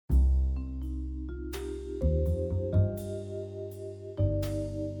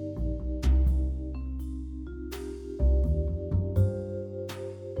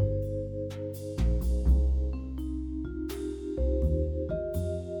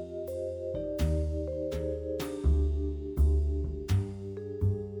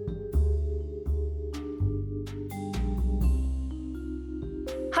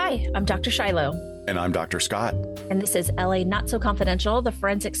Hi, I'm Dr. Shiloh. And I'm Dr. Scott. And this is LA Not So Confidential, the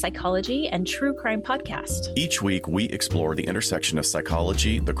forensic psychology and true crime podcast. Each week, we explore the intersection of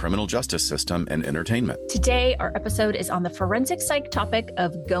psychology, the criminal justice system, and entertainment. Today, our episode is on the forensic psych topic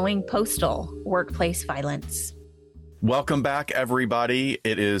of going postal, workplace violence. Welcome back, everybody.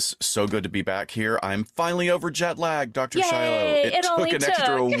 It is so good to be back here. I'm finally over jet lag, Dr. Yay, Shiloh. It took an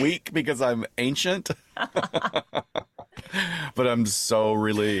extra took. week because I'm ancient. But I'm so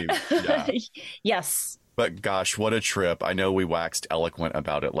relieved. Yeah. Yes. But gosh, what a trip. I know we waxed eloquent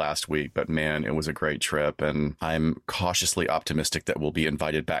about it last week, but man, it was a great trip. And I'm cautiously optimistic that we'll be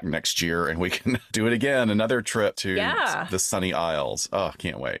invited back next year and we can do it again. Another trip to the sunny Isles. Oh,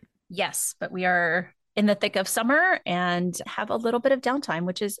 can't wait. Yes, but we are in the thick of summer and have a little bit of downtime,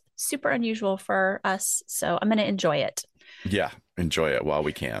 which is super unusual for us. So I'm going to enjoy it. Yeah, enjoy it while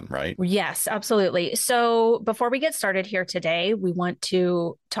we can, right? Yes, absolutely. So before we get started here today, we want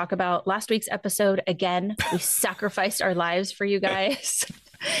to talk about last week's episode. Again, we sacrificed our lives for you guys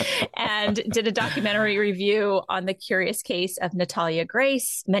and did a documentary review on the curious case of Natalia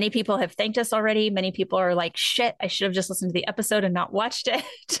Grace. Many people have thanked us already. Many people are like, shit, I should have just listened to the episode and not watched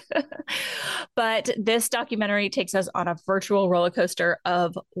it. But this documentary takes us on a virtual roller coaster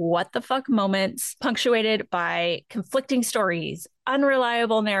of what the fuck moments, punctuated by conflicting stories,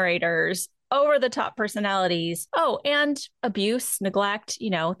 unreliable narrators, over-the-top personalities. Oh, and abuse, neglect,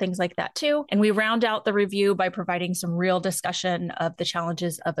 things like that too. And we round out the review by providing some real discussion of the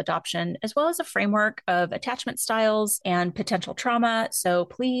challenges of adoption, as well as a framework of attachment styles and potential trauma. So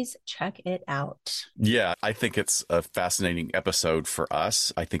please check it out. Yeah, I think it's a fascinating episode for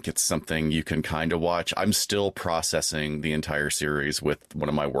us. I think it's something you can kind of watch. I'm still processing the entire series with one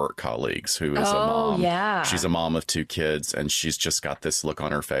of my work colleagues who is a mom. Yeah. She's a mom of 2 kids, and she's just got this look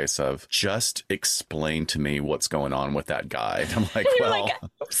on her face of just explain to me what's going on with that guy. And I'm like, well,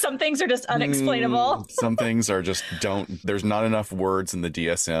 some things are just unexplainable. Some things are just there's not enough words in the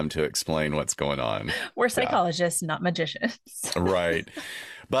DSM to explain what's going on. We're psychologists, not magicians. Right.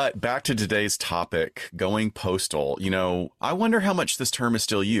 But back to today's topic, going postal. I wonder how much this term is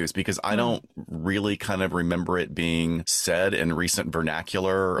still used because I don't really kind of remember it being said in recent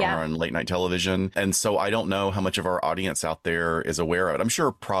vernacular or on late night television. And so I don't know how much of our audience out there is aware of it. I'm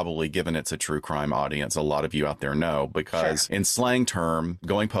sure probably given it's a true crime audience, a lot of you out there know because in slang term,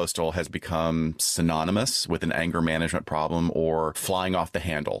 going postal has become synonymous with an anger management problem or flying off the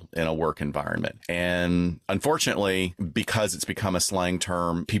handle in a work environment. And unfortunately, because it's become a slang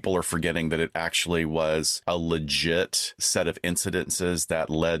term, people are forgetting that it actually was a legit set of incidences that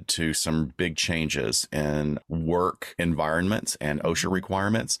led to some big changes in work environments and OSHA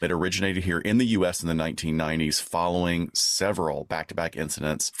requirements that originated here in the U.S. in the 1990s following several back-to-back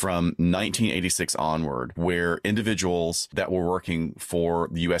incidents from 1986 onward, where individuals that were working for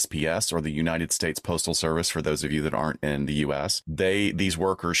the USPS or the United States Postal Service, for those of you that aren't in the U.S., these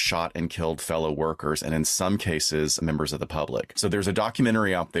workers shot and killed fellow workers and in some cases members of the public. So there's a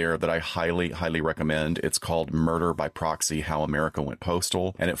documentary out there that I highly, highly recommend. It's called Murder by Proxy: How America Went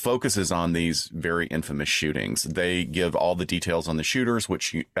Postal, and it focuses on these very infamous shootings. They give all the details on the shooters,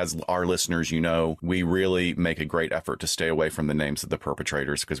 which, as our listeners, we really make a great effort to stay away from the names of the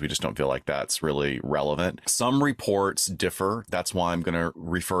perpetrators because we just don't feel like that's really relevant. Some reports differ. That's why I'm going to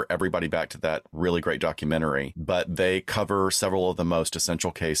refer everybody back to that really great documentary, but they cover several of the most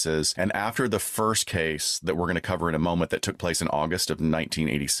essential cases. And after the first case that we're going to cover in a moment that took place in August of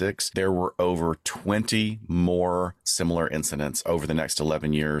 1986, there were over 20 more similar incidents over the next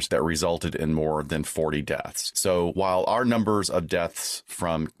 11 years that resulted in more than 40 deaths. So while our numbers of deaths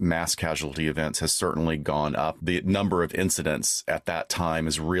from mass casualty events has certainly gone up, the number of incidents at that time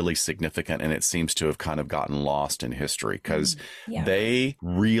is really significant, and it seems to have kind of gotten lost in history because they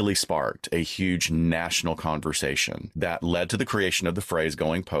really sparked a huge national conversation that led to the creation of the phrase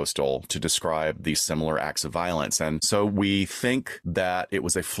going postal to describe these similar acts of violence. And so we think that it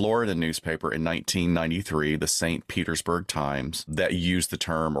was a Florida newspaper in 1993, the St. Petersburg Times, that used the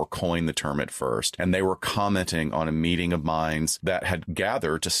term or coined the term at first. And they were commenting on a meeting of minds that had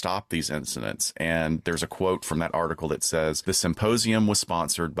gathered to stop these incidents. And there's a quote from that article that says, "The symposium was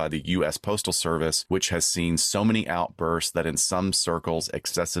sponsored by the U.S. Postal Service, which has seen so many outbursts that in some circles,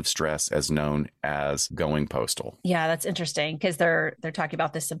 excessive stress is known as going postal." Yeah, that's interesting because they're talking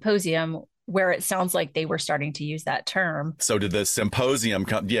about this symposium where it sounds like they were starting to use that term. So did the symposium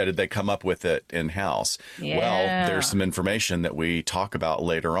did they come up with it in-house? Yeah. Well, there's some information that we talk about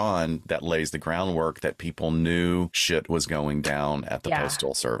later on that lays the groundwork that people knew shit was going down at the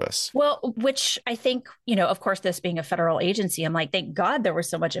Postal Service. Well, which I think, of course, this being a federal agency, I'm like, thank God there was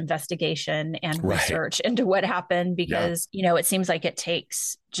so much investigation and research into what happened because, it seems like it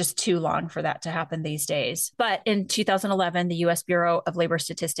takes just too long for that to happen these days. But in 2011, the U.S. Bureau of Labor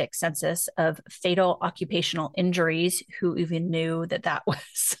Statistics census of fatal occupational injuries, who even knew that that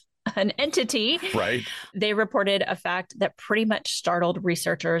was an entity, right? They reported a fact that pretty much startled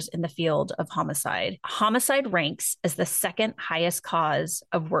researchers in the field of homicide. Homicide ranks as the second highest cause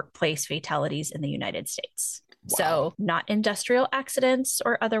of workplace fatalities in the United States. Wow. So not industrial accidents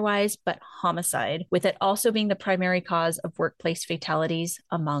or otherwise, but homicide, with it also being the primary cause of workplace fatalities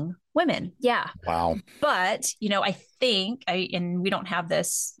among women. Yeah. Wow. But, I think, and we don't have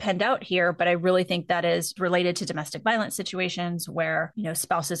this penned out here, but I really think that is related to domestic violence situations where,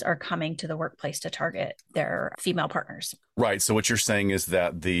 spouses are coming to the workplace to target their female partners. Right. So what you're saying is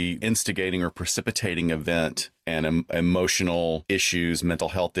that the instigating or precipitating event and emotional issues, mental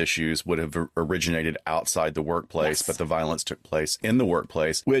health issues would have originated outside the workplace, yes, but the violence took place in the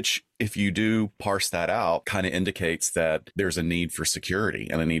workplace, which, if you do parse that out, kind of indicates that there's a need for security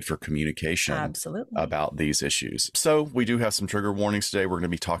and a need for communication about these issues. So we do have some trigger warnings today. We're going to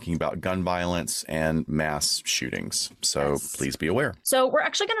be talking about gun violence and mass shootings. So please be aware. So we're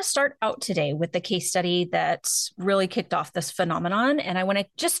actually going to start out today with the case study that really kicked off this phenomenon. And I want to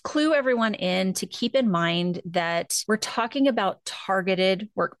just clue everyone in to keep in mind that we're talking about targeted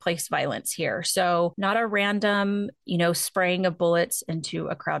workplace violence here. So not a random, spraying of bullets into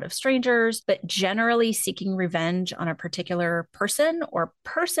a crowd of strangers, but generally seeking revenge on a particular person or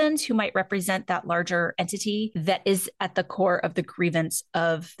persons who might represent that larger entity that is at the core of the grievance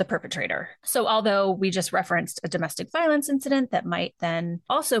of the perpetrator. So although we just referenced a domestic violence incident that might then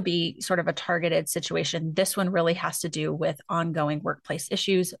also be sort of a targeted situation, this one really has to do with ongoing workplace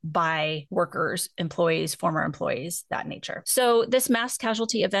issues by workers, employees, former employees, that nature. So this mass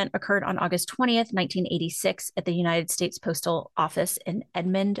casualty event occurred on August 20th, 1986 at the United States Postal Office in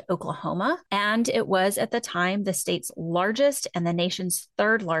Edmond, Oklahoma. And it was at the time the state's largest and the nation's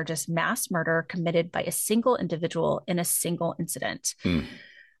third largest mass murder committed by a single individual in a single incident.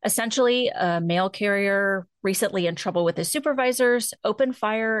 Essentially, a mail carrier recently in trouble with his supervisors opened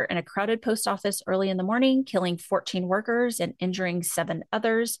fire in a crowded post office early in the morning, killing 14 workers and injuring 7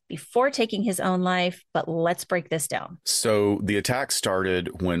 others before taking his own life. But let's break this down. So the attack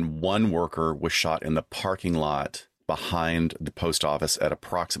started when one worker was shot in the parking lot behind the post office at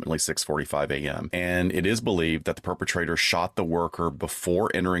approximately 6:45 a.m. And it is believed that the perpetrator shot the worker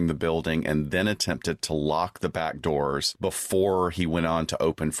before entering the building and then attempted to lock the back doors before he went on to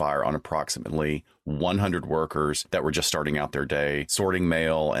open fire on approximately 100 workers that were just starting out their day, sorting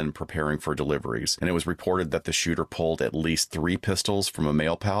mail and preparing for deliveries. And it was reported that the shooter pulled at least 3 pistols from a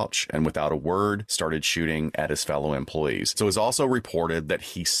mail pouch and without a word started shooting at his fellow employees. So it was also reported that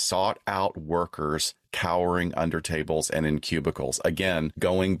he sought out workers cowering under tables and in cubicles. Again,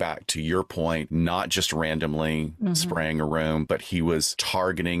 going back to your point, not just randomly spraying a room, but he was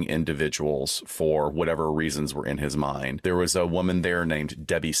targeting individuals for whatever reasons were in his mind. There was a woman there named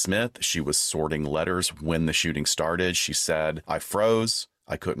Debbie Smith. She was sorting letters when the shooting started. She said, "I froze.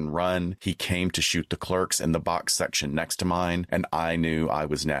 I couldn't run. He came to shoot the clerks in the box section next to mine, and I knew I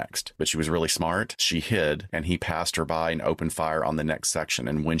was next." But she was really smart. She hid, and he passed her by and opened fire on the next section.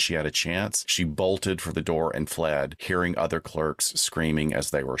 And when she had a chance, she bolted for the door and fled, hearing other clerks screaming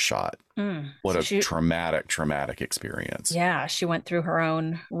as they were shot. What a traumatic experience. Yeah, she went through her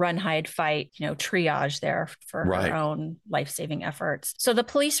own run, hide, fight, triage there for her own life-saving efforts. So the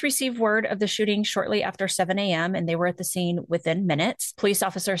police received word of the shooting shortly after 7 a.m. and they were at the scene within minutes. Police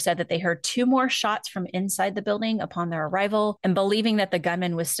officers said that they heard 2 more shots from inside the building upon their arrival, and believing that the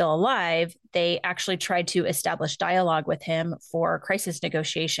gunman was still alive, they actually tried to establish dialogue with him for crisis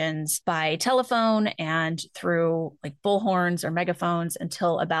negotiations by telephone and through like bullhorns or megaphones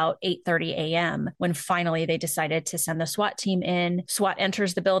until about 8:30 a.m. when finally they decided to send the SWAT team in. SWAT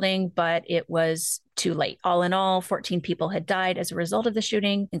enters the building, but it was too late. All in all, 14 people had died as a result of the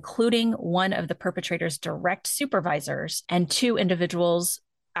shooting, including one of the perpetrator's direct supervisors, and 2 individuals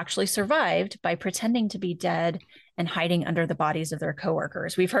actually survived by pretending to be dead and hiding under the bodies of their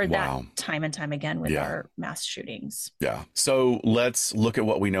coworkers. We've heard that time and time again with our mass shootings. Yeah. So let's look at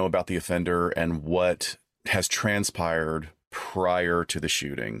what we know about the offender and what has transpired prior to the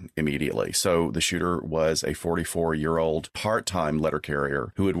shooting immediately. So the shooter was a 44-year-old part-time letter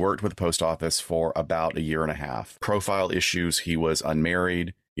carrier who had worked with the post office for about a year and a half. Profile issues: he was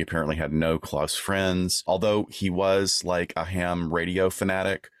unmarried. He apparently had no close friends, although he was like a ham radio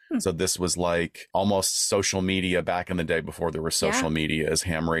fanatic, So this was like almost social media back in the day before there was social media, as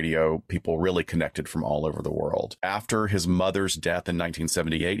ham radio, people really connected from all over the world. After his mother's death in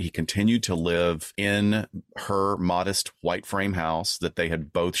 1978, he continued to live in her modest white frame house that they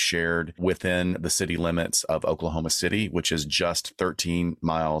had both shared within the city limits of Oklahoma City, which is just 13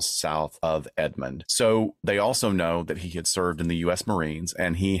 miles south of Edmond. So they also know that he had served in the U.S. Marines,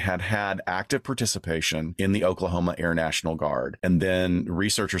 and he had had active participation in the Oklahoma Air National Guard. And then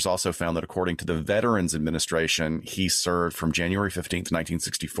researchers also found that according to the Veterans Administration, he served from January 15th,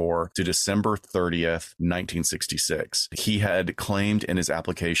 1964 to December 30th, 1966. He had claimed in his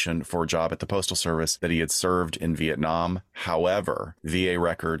application for a job at the Postal Service that he had served in Vietnam. However, VA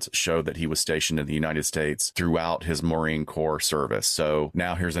records show that he was stationed in the United States throughout his Marine Corps service. So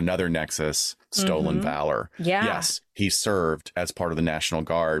now here's another nexus: stolen valor. Yeah. Yes, he served as part of the National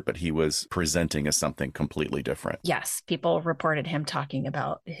Guard, but he was presenting as something completely different. Yes, people reported him talking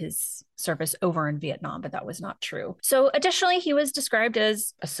about his service over in Vietnam, but that was not true. So additionally, he was described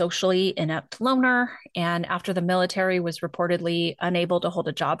as a socially inept loner. And after the military was reportedly unable to hold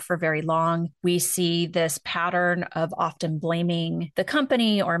a job for very long, we see this pattern of often blaming the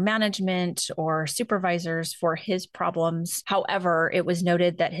company or management or supervisors for his problems. However, it was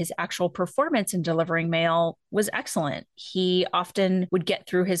noted that his actual performance in delivering mail was excellent. He often would get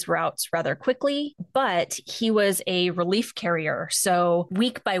through his routes rather quickly, but he was a relief carrier. So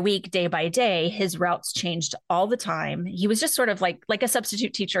week by week, day by day, his routes changed all the time. He was just sort of like a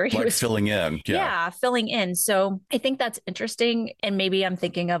substitute teacher. He was filling in. Yeah, filling in. So I think that's interesting. And maybe I'm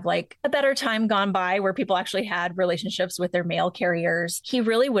thinking of like a better time gone by where people actually had relationships with their mail carriers. He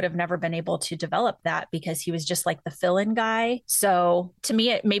really would have never been able to develop that because he was just like the fill-in guy. So to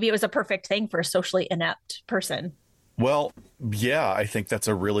me, maybe it was a perfect thing for a socially inept person. Well, yeah, I think that's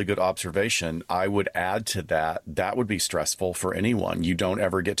a really good observation. I would add to that, that would be stressful for anyone. You don't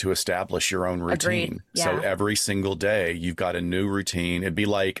ever get to establish your own routine. Yeah. So every single day you've got a new routine. It'd be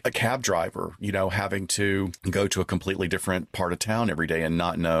like a cab driver, having to go to a completely different part of town every day and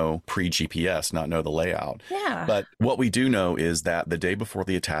not know pre-GPS, not know the layout. Yeah. But what we do know is that the day before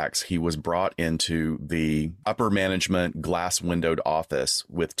the attacks, he was brought into the upper management glass-windowed office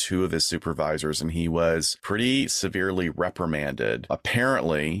with two of his supervisors, and he was pretty severely reprimanded,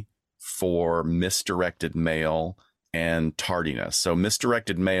 apparently for misdirected mail and tardiness. So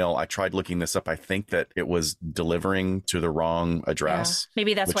misdirected mail, I tried looking this up. I think that it was delivering to the wrong address. Yeah.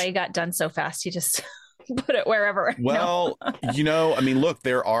 Maybe that's why he got done so fast. He just put it wherever. Well, look,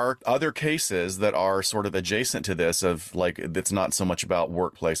 there are other cases that are sort of adjacent to this of like, it's not so much about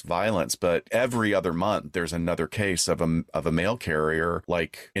workplace violence, but every other month there's another case of a mail carrier.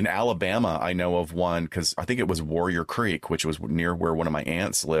 Like in Alabama, I know of one because I think it was Warrior Creek, which was near where one of my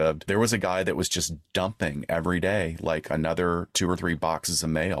aunts lived. There was a guy that was just dumping every day, like another 2 or 3 boxes of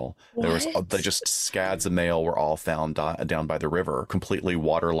mail. What? Just scads of mail were all found down by the river, completely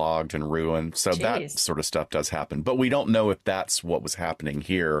waterlogged and ruined. So that sort of stuff does happen, but we don't know if that's what was happening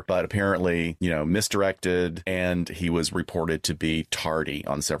here. But apparently, misdirected, and he was reported to be tardy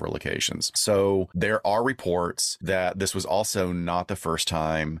on several occasions. So there are reports that this was also not the first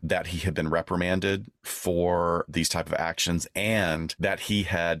time that he had been reprimanded for these type of actions, and that he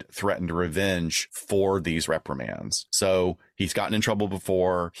had threatened revenge for these reprimands. So he's gotten in trouble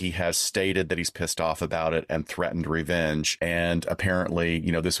before. He has stated that he's pissed off about it and threatened revenge. And apparently,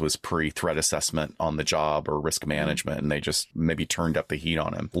 this was pre-threat assessment on the job or risk management, and they just maybe turned up the heat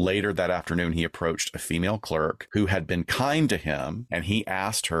on him. Later that afternoon, he approached a female clerk who had been kind to him, and he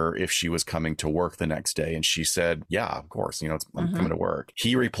asked her if she was coming to work the next day. And she said, yeah, of course, I'm coming to work.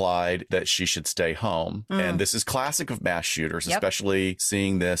 He replied that she should stay home. And this is classic of mass shooters, especially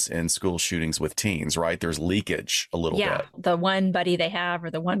seeing this in school shootings with teens, right? There's leakage a little bit. The one buddy they have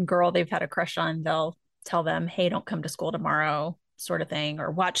or the one girl they've had a crush on, they'll tell them, hey, don't come to school tomorrow, sort of thing,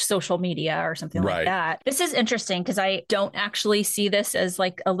 or watch social media or something like that. This is interesting because I don't actually see this as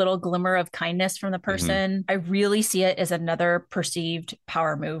like a little glimmer of kindness from the person. I really see it as another perceived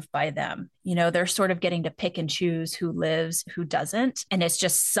power move by them. They're sort of getting to pick and choose who lives, who doesn't. And it's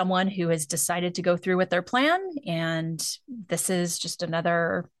just someone who has decided to go through with their plan. And this is just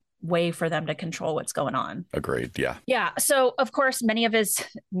another way for them to control what's going on. Agreed. Yeah. Yeah. So, of course, many of his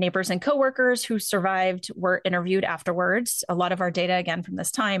neighbors and coworkers who survived were interviewed afterwards. A lot of our data, again, from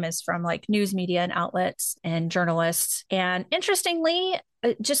this time is from like news media and outlets and journalists. And interestingly,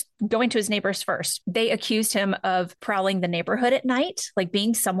 just going to his neighbors first, they accused him of prowling the neighborhood at night, like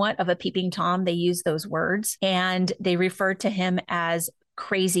being somewhat of a peeping Tom. They used those words, and they referred to him as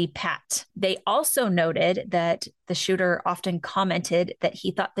Crazy Pat. They also noted that the shooter often commented that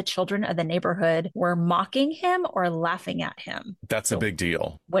he thought the children of the neighborhood were mocking him or laughing at him. That's a big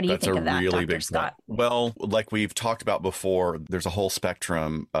deal. What do you That's think a of that, really Dr. big Scott? point. Well, like we've talked about before, there's a whole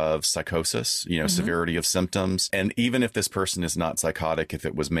spectrum of psychosis, severity of symptoms. And even if this person is not psychotic, if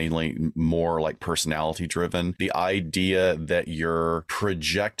it was mainly more like personality driven, the idea that you're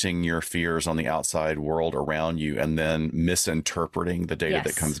projecting your fears on the outside world around you and then misinterpreting the data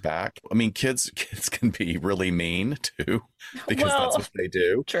that comes back. I mean, kids can be really mean too, because that's what they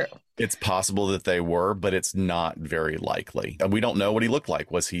do. True. It's possible that they were, but it's not very likely. And we don't know what he looked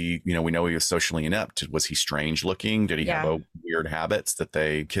like. Was he, we know he was socially inept. Was he strange looking? Did he have weird habits that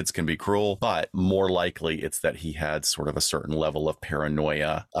kids can be cruel? But more likely it's that he had sort of a certain level of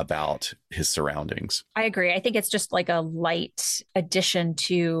paranoia about his surroundings. I agree. I think it's just like a light addition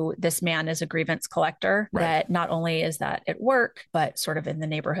to this man as a grievance collector, that not only is that at work, but sort of in the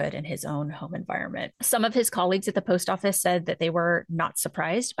neighborhood in his own home environment. Some of his colleagues at the post office said that they were not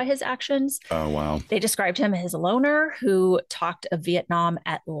surprised by his actions. Oh, wow. They described him as a loner who talked of Vietnam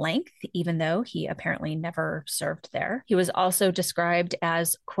at length, even though he apparently never served there. He was also described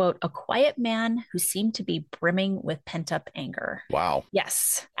as, quote, a quiet man who seemed to be brimming with pent-up anger. Wow.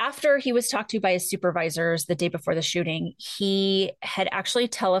 Yes. After he was talked to by his supervisors the day before the shooting, he had actually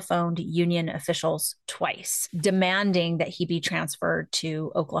telephoned union officials twice, demanding that he be transferred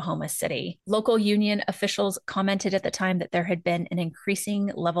to Oklahoma City. Local union officials commented at the time that there had been an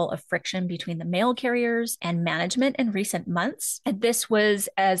increasing level of friction between the mail carriers and management in recent months. And this was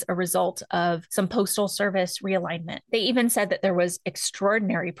as a result of some postal service realignment. They even said that there was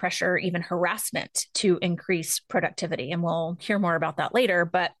extraordinary pressure, even harassment, to increase productivity. And we'll hear more about that later.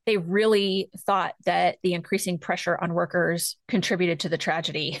 But they really thought that the increasing pressure on workers contributed to the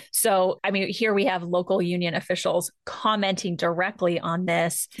tragedy. So, I mean, here we have local union officials commenting directly on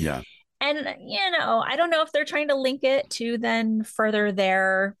this. Yeah. And, I don't know if they're trying to link it to then further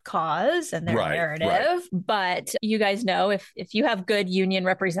their cause and their narrative, but you guys know if you have good union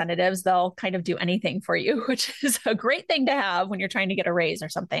representatives, they'll kind of do anything for you, which is a great thing to have when you're trying to get a raise or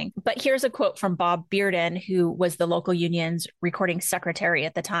something. But here's a quote from Bob Bearden, who was the local union's recording secretary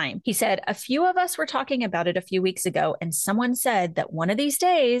at the time. He said, "A few of us were talking about it a few weeks ago, and someone said that one of these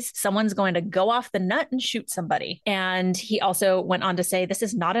days, someone's going to go off the nut and shoot somebody." And he also went on to say, "This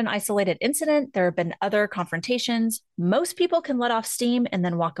is not an isolated incident. There have been other confrontations. Most people can let off steam and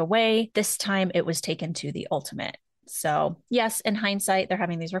then walk away. This time it was taken to the ultimate." So yes, in hindsight, they're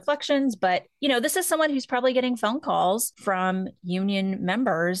having these reflections, but this is someone who's probably getting phone calls from union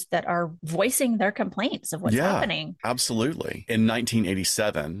members that are voicing their complaints of what's happening. Absolutely. In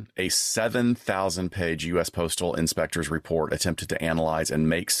 1987, a 7,000-page U.S. Postal Inspector's report attempted to analyze and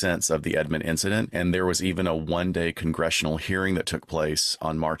make sense of the Edmond incident. And there was even a one-day congressional hearing that took place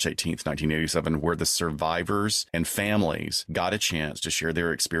on March 18th, 1987, where the survivors and families got a chance to share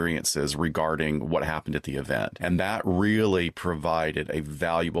their experiences regarding what happened at the event. And that really provided a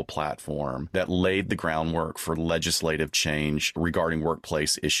valuable platform that laid the groundwork for legislative change regarding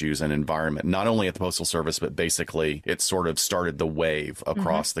workplace issues and environment, not only at the Postal Service, but basically it sort of started the wave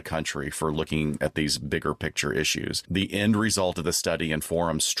across the country for looking at these bigger picture issues. The end result of the study and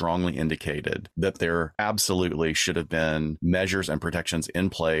forum strongly indicated that there absolutely should have been measures and protections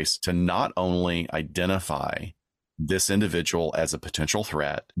in place to not only identify this individual as a potential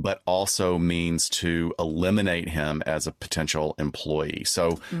threat, but also means to eliminate him as a potential employee.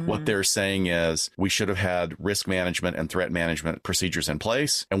 So what they're saying is we should have had risk management and threat management procedures in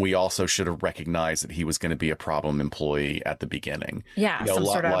place. And we also should have recognized that he was going to be a problem employee at the beginning. Yeah. A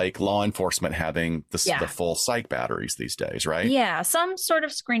lot like law enforcement having the full psych batteries these days, right? Yeah. Some sort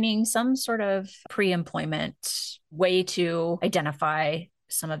of screening, some sort of pre-employment way to identify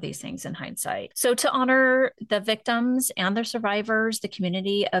some of these things in hindsight. So to honor the victims and their survivors, the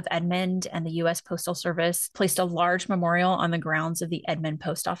community of Edmond and the U.S. Postal Service placed a large memorial on the grounds of the Edmond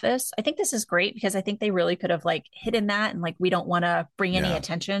Post Office. I think this is great because I think they really could have hidden that and we don't want to bring any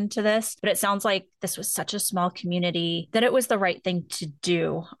attention to this. But it sounds like this was such a small community that it was the right thing to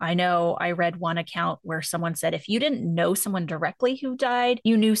do. I know I read one account where someone said if you didn't know someone directly who died,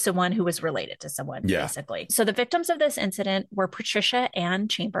 you knew someone who was related to someone, basically. So the victims of this incident were Patricia Ann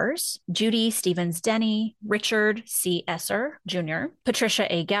Chambers, Judy Stevens Denny, Richard C. Esser Jr., Patricia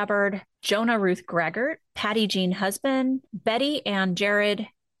A. Gabbard, Jonah Ruth Greggert, Patty Jean Husband, Betty Ann Jared,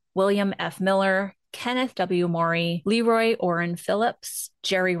 William F. Miller, Kenneth W. Morey, Leroy Orrin Phillips,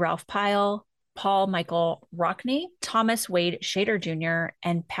 Jerry Ralph Pyle, Paul Michael Rockney, Thomas Wade Shader Jr.,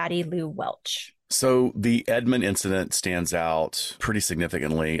 and Patty Lou Welch. So the Edmond incident stands out pretty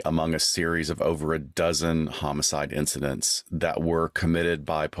significantly among a series of over a dozen homicide incidents that were committed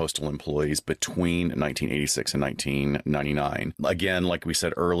by postal employees between 1986 and 1999. Again, like we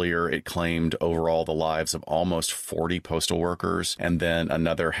said earlier, it claimed overall the lives of almost 40 postal workers and then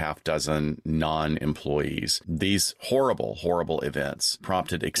another half dozen non-employees. These horrible, horrible events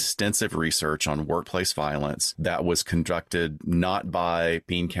prompted extensive research on workplace violence that was conducted not by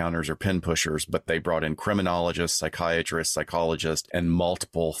bean counters or pin pushers, but they brought in criminologists, psychiatrists, psychologists, and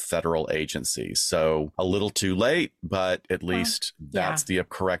multiple federal agencies. So a little too late, but at least that's the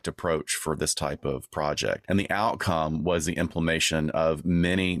correct approach for this type of project. And the outcome was the implementation of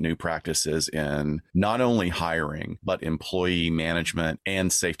many new practices in not only hiring, but employee management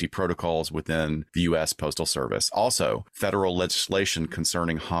and safety protocols within the U.S. Postal Service. Also, federal legislation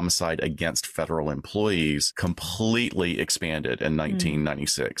concerning homicide against federal employees completely expanded in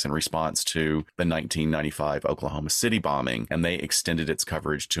 1996 in response to the 1995 Oklahoma City bombing, and they extended its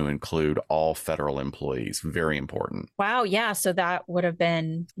coverage to include all federal employees. Very important. Wow. Yeah. So that would have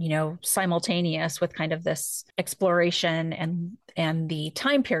been, simultaneous with kind of this exploration and the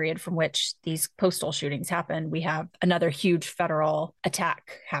time period from which these postal shootings happened. We have another huge federal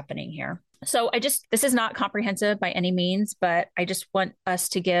attack happening here. So this is not comprehensive by any means, but I just want us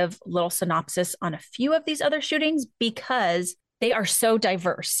to give a little synopsis on a few of these other shootings because they are so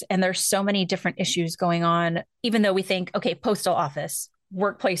diverse and there's so many different issues going on. Even though we think, okay, postal office,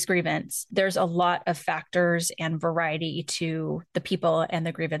 workplace grievance, there's a lot of factors and variety to the people and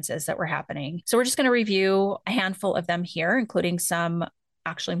the grievances that were happening. So we're just going to review a handful of them here, including some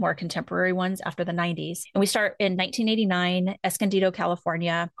actually more contemporary ones after the 90s. And we start in 1989, Escondido,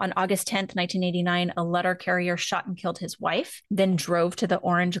 California. On August 10th, 1989, a letter carrier shot and killed his wife, then drove to the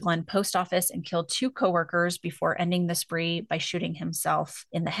Orange Glen post office and killed two coworkers before ending the spree by shooting himself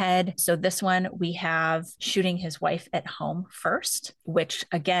in the head. So this one, we have shooting his wife at home first, which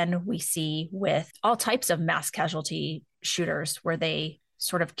again, we see with all types of mass casualty shooters where they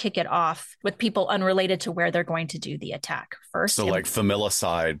sort of kick it off with people unrelated to where they're going to do the attack first. So like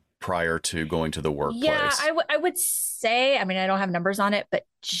familicide prior to going to the workplace. Yeah, I would say, I don't have numbers on it, but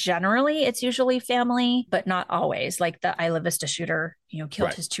generally it's usually family, but not always. Like the Isla Vista shooter,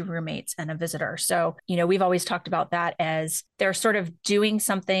 killed his two roommates and a visitor. So, we've always talked about that as they're sort of doing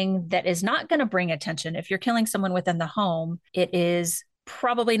something that is not going to bring attention. If you're killing someone within the home, it is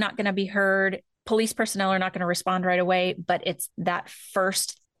probably not going to be heard. Police personnel are not going to respond right away, but it's that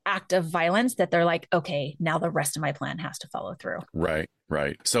first act of violence that they're like, okay, now the rest of my plan has to follow through. Right.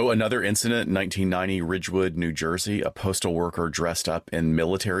 So another incident in 1990, Ridgewood, New Jersey, a postal worker dressed up in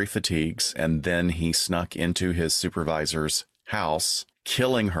military fatigues, and then he snuck into his supervisor's house,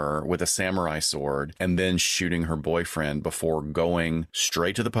 killing her with a samurai sword and then shooting her boyfriend before going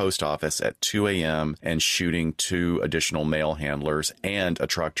straight to the post office at 2 a.m. and shooting two additional mail handlers and a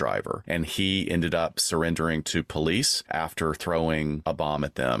truck driver. And he ended up surrendering to police after throwing a bomb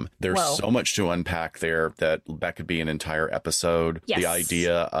at them. There's so much to unpack there that could be an entire episode. Yes. The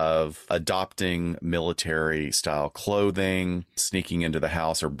idea of adopting military style clothing, sneaking into the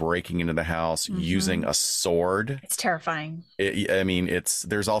house or breaking into the house, using a sword. It's terrifying.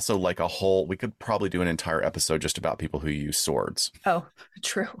 There's also like we could probably do an entire episode just about people who use swords. Oh,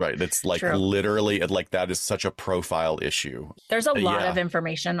 true. Right. It's like literally like that is such a profile issue. There's a lot of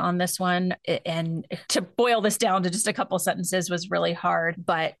information on this one. And to boil this down to just a couple sentences was really hard,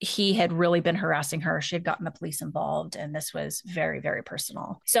 but he had really been harassing her. She had gotten the police involved, and this was very, very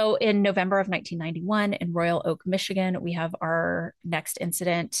personal. So in November of 1991 in Royal Oak, Michigan, we have our next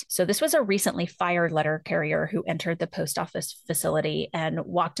incident. So this was a recently fired letter carrier who entered the post office facility and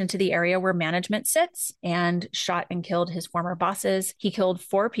walked into the area where management sits and shot and killed his former bosses. He killed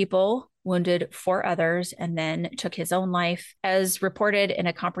 4 people, wounded 4 others, and then took his own life. As reported in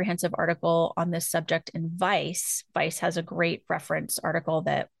a comprehensive article on this subject in Vice, Vice has a great reference article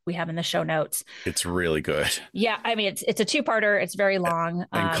that we have in the show notes. It's really good. Yeah, it's a 2-parter. It's very long.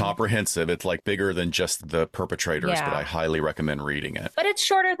 And comprehensive. It's like bigger than just the perpetrators, but I highly recommend reading it. But it's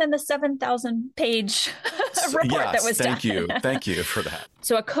shorter than the 7,000-page report that was done. Thank you for that.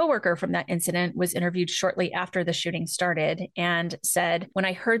 So a coworker from that incident was interviewed shortly after the shooting started and said, when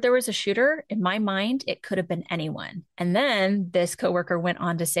I heard there was a shooter, in my mind, it could have been anyone. And then this coworker went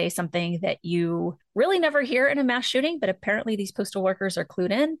on to say something that you really never hear in a mass shooting, but apparently these postal workers are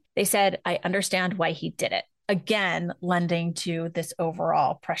clued in. They said, I understand why he did it. Again, lending to this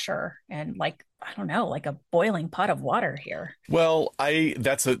overall pressure and like I don't know, like a boiling pot of water here. Well,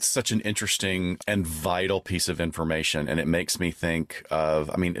 such an interesting and vital piece of information, and it makes me think of.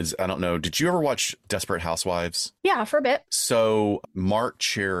 I mean, I don't know. Did you ever watch Desperate Housewives? Yeah, for a bit. So Mark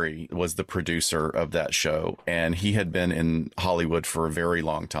Cherry was the producer of that show, and he had been in Hollywood for a very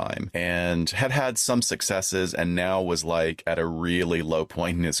long time and had some successes, and now was like at a really low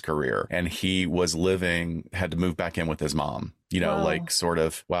point in his career. And he had to move back in with his mom. Whoa. Like sort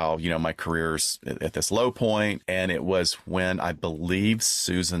of, wow, my career's at this low point. And it was when I believe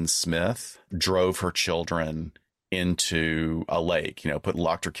Susan Smith drove her children into a lake,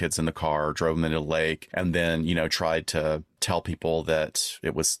 locked her kids in the car, drove them into a lake, and then, tried to tell people that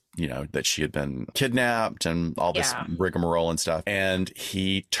it was, that she had been kidnapped and all this rigmarole and stuff. And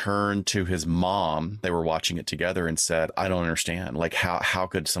he turned to his mom. They were watching it together and said, I don't understand. Like, how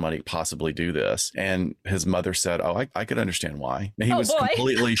could somebody possibly do this? And his mother said, oh, I could understand why. And he was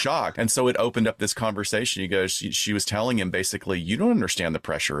completely shocked. And so it opened up this conversation. He goes, she was telling him basically, you don't understand the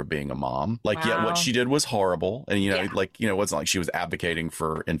pressure of being a mom. Like, yet what she did was horrible. And, it wasn't like she was advocating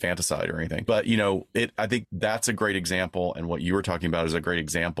for infanticide or anything. But, I think that's a great example. And what you were talking about is a great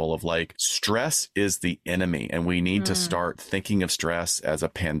example of like stress is the enemy. And we need to start thinking of stress as a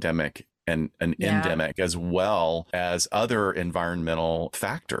pandemic and an endemic, as well as other environmental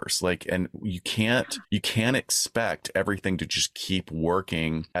factors. Like, and you can't expect everything to just keep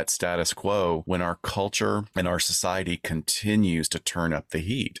working at status quo when our culture and our society continues to turn up the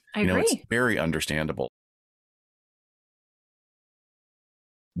heat. I agree. It's very understandable.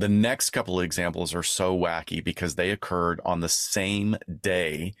 The next couple of examples are so wacky because they occurred on the same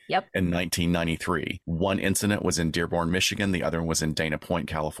day in 1993. One incident was in Dearborn, Michigan. The other one was in Dana Point,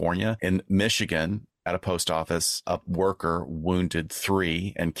 California. In Michigan, at a post office, a worker wounded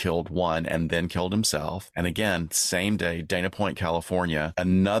 3 and killed 1 and then killed himself. And again, same day, Dana Point, California,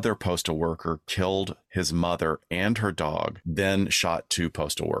 another postal worker killed his mother and her dog, then shot 2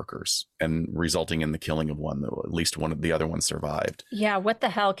 postal workers, and resulting in the killing of one. At least one of the other ones survived. Yeah, what the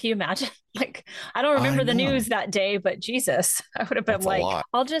hell? Can you imagine? Like, I don't remember the news that day, but Jesus, I would have been like,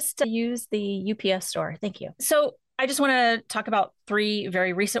 I'll just use the UPS store. Thank you. So I just want to talk about 3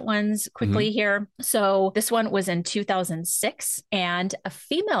 very recent ones quickly here. So this one was in 2006, and a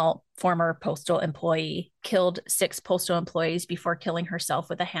female former postal employee killed 6 postal employees before killing herself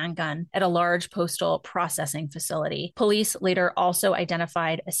with a handgun at a large postal processing facility. Police later also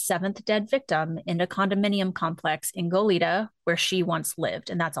identified a 7th dead victim in a condominium complex in Goleta, where she once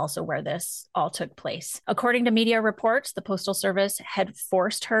lived. And that's also where this all took place. According to media reports, the Postal Service had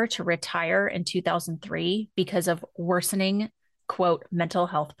forced her to retire in 2003 because of worsening, quote, mental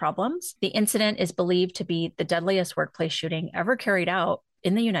health problems. The incident is believed to be the deadliest workplace shooting ever carried out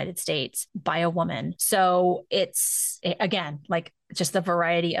in the United States by a woman. So it's, again, like just the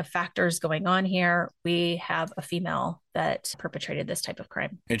variety of factors going on here. We have a female that perpetrated this type of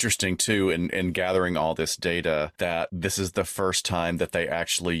crime. Interesting, too, in gathering all this data, that this is the first time that they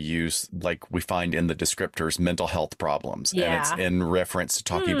actually use, like we find in the descriptors, mental health problems. Yeah. And it's in reference to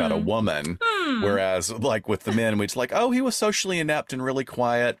talking about a woman. Whereas, like with the men, we just like, oh, he was socially inept and really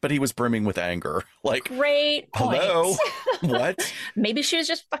quiet, but he was brimming with anger. Like, great point. Hello? What? Maybe she was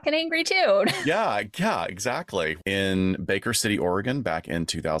just fucking angry, too. Yeah, exactly. In Baker City, Oregon, back in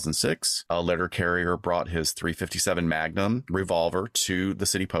 2006, a letter carrier brought his .357 Magnum revolver to the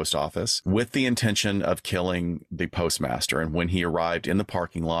city post office with the intention of killing the postmaster. And when he arrived in the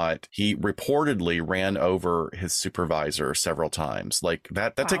parking lot, he reportedly ran over his supervisor several times. Like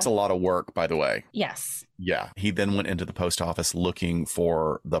that takes a lot of work, by the way. Yes. Yeah. He then went into the post office looking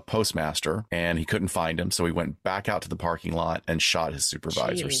for the postmaster, and he couldn't find him. So he went back out to the parking lot and shot his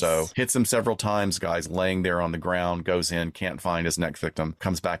supervisor. Jeez. So hits him several times, guys laying there on the ground, goes in, can't find his next victim,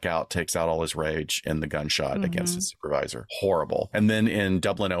 comes back out, takes out all his rage in the gunshot against his supervisor. Horrible. And then in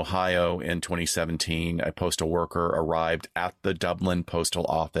Dublin, Ohio in 2017, a postal worker arrived at the Dublin postal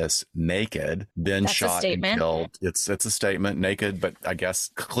office naked, then shot and killed. It's a statement, naked, but I guess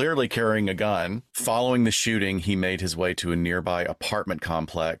clearly carrying a gun. Following the shooting, he made his way to a nearby apartment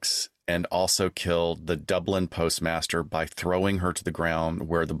complex and also killed the Dublin postmaster by throwing her to the ground,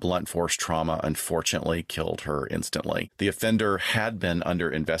 where the blunt force trauma unfortunately killed her instantly. The offender had been under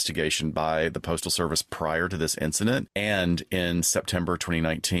investigation by the Postal Service prior to this incident, and in September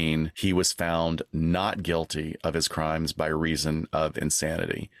 2019, he was found not guilty of his crimes by reason of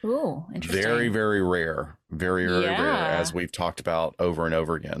insanity. Ooh, interesting. Very, very rare. very, very rare, Yeah. as we've talked about over and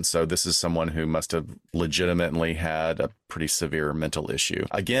over again. So this is someone who must have legitimately had a pretty severe mental issue.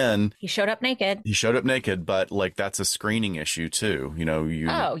 Again, He showed up naked. he showed up naked, but like that's a screening issue too. You know,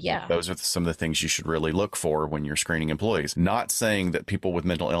 Oh, yeah. those are some of the things you should really look for when you're screening employees. Not saying that people with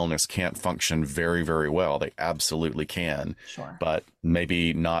mental illness can't function very, very well. They absolutely can. Sure. But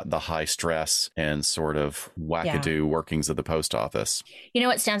maybe not the high stress and sort of wackadoo workings of the post office. You know,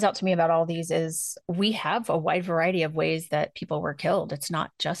 what stands out to me about all these is we have a wide variety of ways that people were killed. It's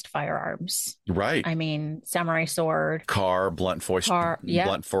not just firearms. Right. I mean, samurai sword, Car, blunt force, yeah.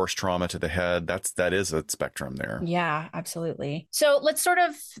 blunt force trauma to the head. That is a spectrum there. Yeah, absolutely. So let's sort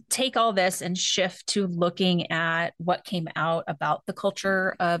of take all this and shift to looking at what came out about the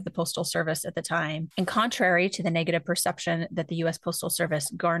culture of the Postal Service at the time. And contrary to the negative perception that the U.S. Postal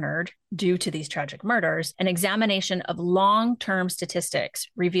Service garnered due to these tragic murders, an examination of long-term statistics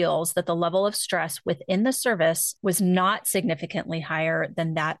reveals that the level of stress within the service was not significantly higher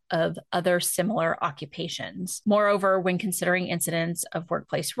than that of other similar occupations. Moreover, when considering incidents of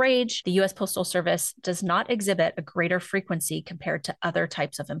workplace rage, the U.S. Postal Service does not exhibit a greater frequency compared to other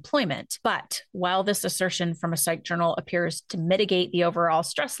types of employment. But while this assertion from a psych journal appears to mitigate the overall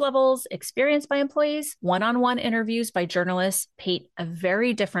stress levels experienced by employees, one-on-one interviews by journalists paint a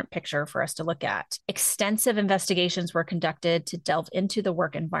very different picture for us to look at. Extensive investigations were conducted to delve into the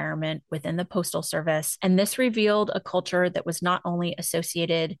work environment within the Postal Service, and this revealed a culture that was not only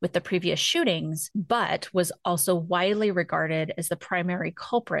associated with the previous shootings, but was also widely regarded as the primary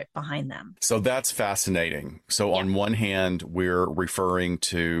culprit behind them. So that's fascinating. So on one hand, we're referring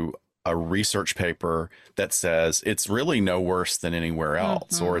to a research paper that says it's really no worse than anywhere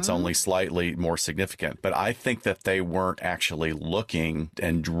else, or it's only slightly more significant. But I think that they weren't actually looking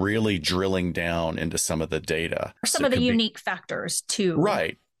and really drilling down into some of the data. Or some of the unique factors too.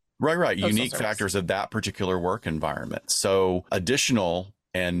 Right. Unique Service. factors of that particular work environment. So additional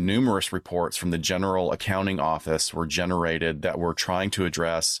and numerous reports from the General Accounting Office were generated that were trying to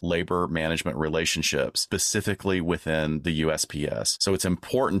address labor management relationships, specifically within the USPS. So it's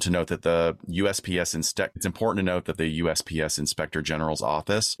important to note that the USPS Inspector General's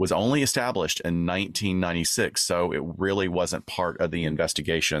office was only established in 1996, so it really wasn't part of the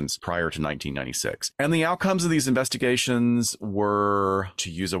investigations prior to 1996. And the outcomes of these investigations were, to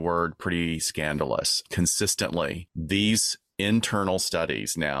use a word, pretty scandalous. Consistently, these internal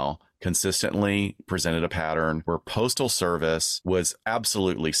studies now consistently presented a pattern where Postal Service was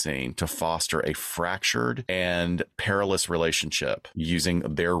absolutely seen to foster a fractured and perilous relationship, using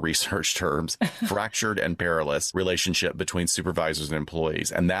their research terms, fractured and perilous relationship between supervisors and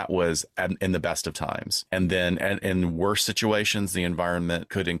employees. And that was in the best of times. And then in worse situations, the environment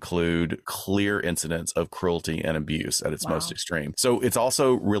could include clear incidents of cruelty and abuse at its most extreme. So it's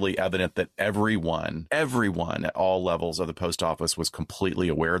also really evident that everyone at all levels of the post office was completely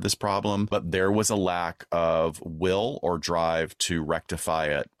aware of this problem, but there was a lack of will or drive to rectify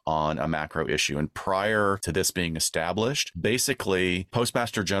it on a macro issue. And prior to this being established, basically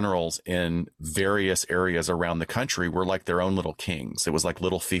postmaster generals in various areas around the country were like their own little kings. It was like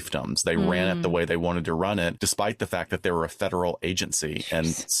little fiefdoms. They ran it the way they wanted to run it, despite the fact that they were a federal agency and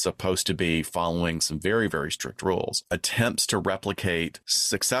supposed to be following some very, very strict rules. Attempts to replicate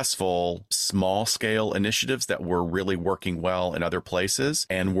successful small scale initiatives that were really working well in other places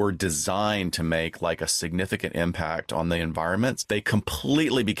and were designed to make like a significant impact on the environments, they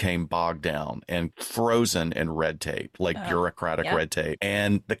completely became bogged down and frozen in red tape, like bureaucratic red tape,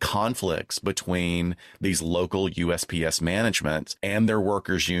 and the conflicts between these local USPS management and their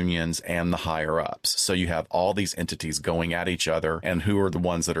workers' unions and the higher ups. So you have all these entities going at each other, and who are the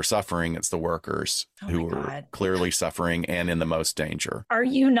ones that are suffering? It's the workers who are clearly suffering and in the most danger. Are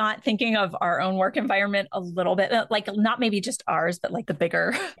you not thinking of our own work environment a little bit? Like not maybe just ours, but like the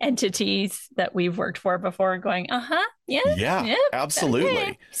bigger entities that we've worked for before, going, yeah, absolutely.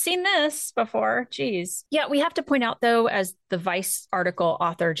 Okay. Seen this before. Geez. Yeah, we have to point out, though, as the Vice article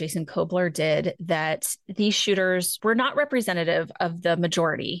author Jason Kobler did, that these shooters were not representative of the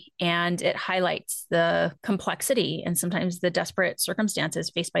majority. And it highlights the complexity and sometimes the desperate circumstances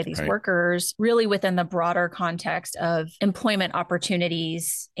faced by these workers, really within the broader context of employment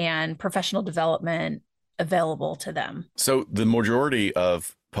opportunities and professional development available to them. So the majority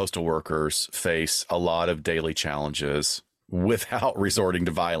of postal workers face a lot of daily challenges without resorting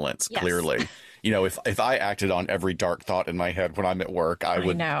to violence, clearly. if I acted on every dark thought in my head when I'm at work, I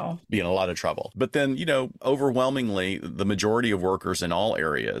would know. be in a lot of trouble. But then, overwhelmingly, the majority of workers in all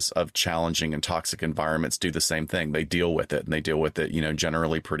areas of challenging and toxic environments do the same thing. They deal with it, and they deal with it,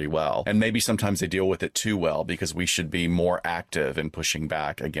 generally pretty well. And maybe sometimes they deal with it too well, because we should be more active in pushing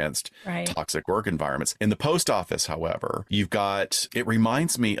back against toxic work environments. In the post office, however, it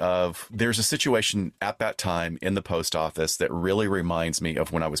reminds me of, there's a situation at that time in the post office that really reminds me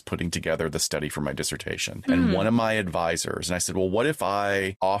of when I was putting together the study for my dissertation. And one of my advisors, and I said, well, what if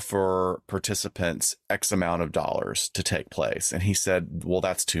I offer participants X amount of dollars to take place? And he said, well,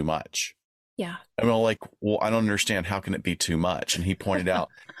 that's too much. Yeah. And I'm like, well, I don't understand. How can it be too much? And he pointed out,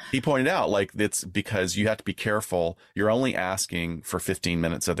 like, it's because you have to be careful. You're only asking for 15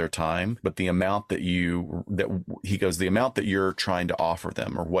 minutes of their time, but the amount that the amount that you're trying to offer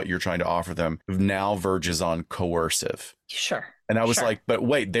them, or what you're trying to offer them, now verges on coercive. Sure. And I was like, but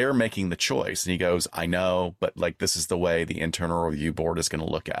wait, they're making the choice. And he goes, I know, but like, this is the way the internal review board is going to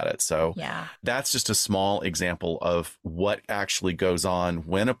look at it. So that's just a small example of what actually goes on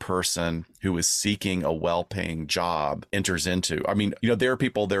when a person who is seeking a well-paying job enters into, there are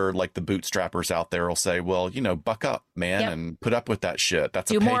people, they're like the bootstrappers out there will say, well, buck up, man, and put up with that shit.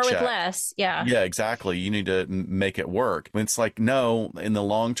 That's a paycheck. Do more with less. Yeah. Yeah, exactly. You need to make it work. And it's like, no, in the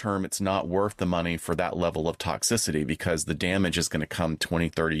long term, it's not worth the money for that level of toxicity, because the damage is going to come 20,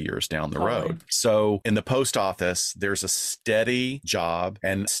 30 years down the road. So in the post office, there's a steady job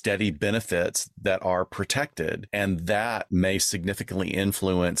and steady benefits that are protected, and that may significantly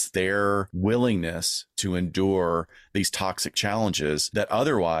influence their willingness to endure these toxic challenges that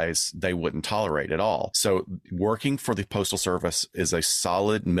otherwise they wouldn't tolerate at all. So working for the Postal Service is a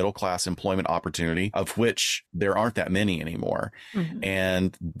solid middle-class employment opportunity, of which there aren't that many anymore.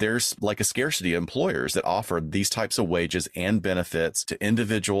 And there's like a scarcity of employers that offer these types of wages and benefits to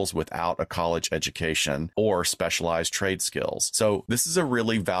individuals without a college education or specialized trade skills. So this is a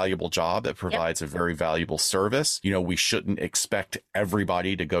really valuable job that provides a very valuable service. We shouldn't expect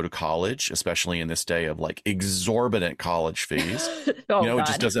everybody to go to college, especially in this day of like exorbitant college fees. It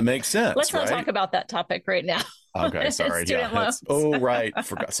just doesn't make sense. Let's not talk about that topic right now. Okay, sorry. Student loans. Right.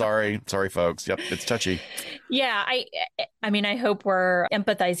 Forgot. Sorry, folks. Yep, it's touchy. Yeah, I hope we're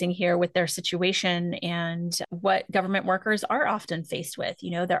empathizing here with their situation and what government workers are often faced with.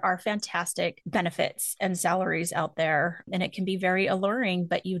 There are fantastic benefits and salaries out there, and it can be very alluring,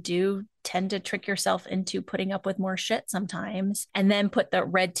 but you do tend to trick yourself into putting up with more shit sometimes, and then put the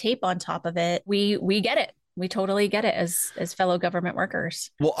red tape on top of it. We get it. We totally get it as fellow government workers.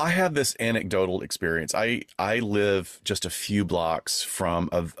 Well, I have this anecdotal experience. I live just a few blocks from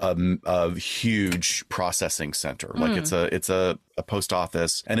a huge processing center. Like it's a post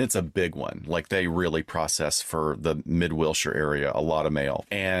office, and it's a big one. Like they really process for the mid Wilshire area a lot of mail.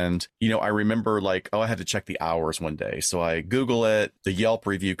 And I remember I had to check the hours one day, so I Google it. The Yelp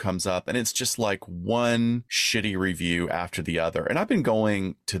review comes up, and it's just like one shitty review after the other. And I've been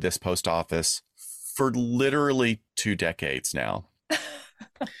going to this post office for literally 2 decades now.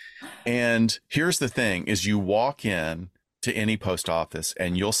 And here's the thing is, you walk in to any post office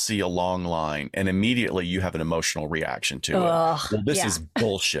and you'll see a long line, and immediately you have an emotional reaction to it. Well, this is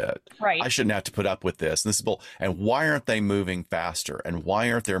bullshit. Right. I shouldn't have to put up with this. This is and why aren't they moving faster? And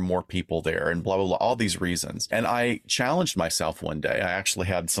why aren't there more people there? And blah, blah, blah, all these reasons. And I challenged myself one day. I actually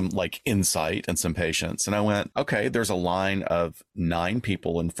had some insight and some patience. And I went, okay, there's a line of 9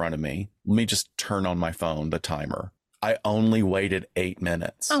 people in front of me. Let me just turn on my phone, the timer. I only waited 8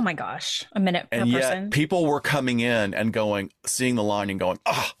 minutes. Oh my gosh. A minute per person. person. And yet people were coming in and seeing the line and going,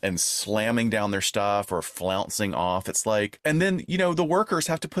 and slamming down their stuff or flouncing off. It's like, and then, the workers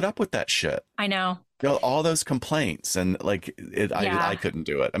have to put up with that shit. I know. All those complaints, and I couldn't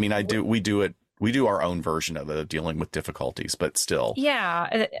do it. We do it. We do our own version of it, of dealing with difficulties, but still,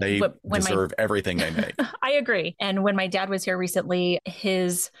 they deserve everything they make. I agree. And when my dad was here recently,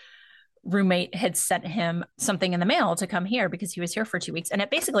 his roommate had sent him something in the mail to come here because he was here for 2 weeks, and it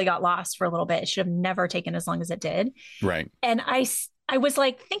basically got lost for a little bit. It should have never taken as long as it did. Right. And I was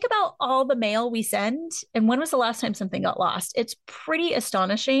like, think about all the mail we send, and when was the last time something got lost? It's pretty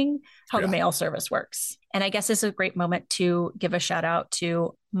astonishing how the mail service works. And I guess this is a great moment to give a shout out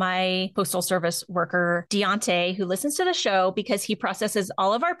to my postal service worker, Deontay, who listens to the show because he processes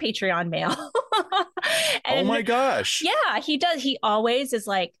all of our Patreon mail. Oh my gosh. Yeah, he does. He always is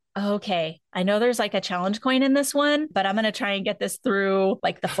like, okay, I know there's like a challenge coin in this one, but I'm going to try and get this through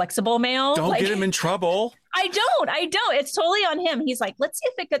like the flexible mail. Don't Like, get him in trouble. I don't. It's totally on him. He's like, let's see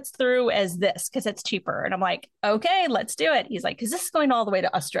if it gets through as this because it's cheaper. And I'm like, okay, let's do it. He's like, because this is going all the way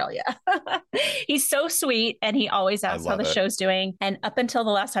to Australia. He's so sweet. And he always I asks how love the it. show's doing. And up until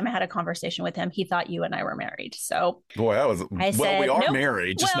the last time I had a conversation with him, he thought you and I were married. So Boy, that was, I well, we said, are nope.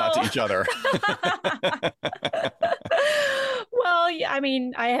 married, just not to Well, each other. well, yeah, I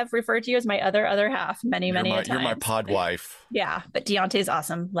mean, I have referred to you as my other half many, many a You're my times. pod wife. Yeah, but Deontay's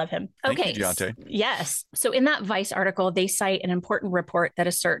awesome. Love him. Thank you, Okay. Deontay. Yes. So in that Vice article, they cite an important report that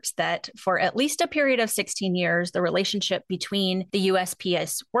asserts that for at least a period of 16 years, the relationship between the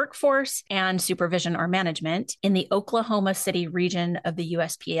USPS workforce and supervision or management in the Oklahoma City region of the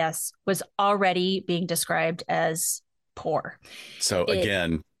USPS was already being described as poor. So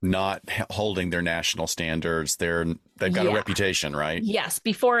again, not holding their national standards. They've got a reputation, right? Yes,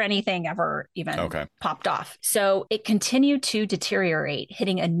 before anything ever even popped off. So it continued to deteriorate,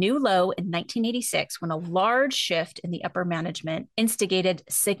 hitting a new low in 1986 when a large shift in the upper management instigated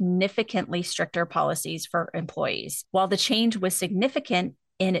significantly stricter policies for employees. While the change was significant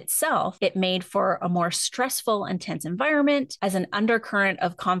in itself, it made for a more stressful and tense environment as an undercurrent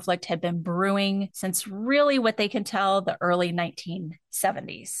of conflict had been brewing since really what they can tell the early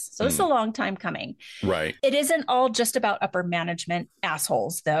 1970s. So it's a long time coming. Right. It isn't all just about upper management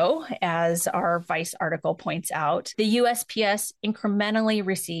assholes, though, as our Vice article points out. The USPS incrementally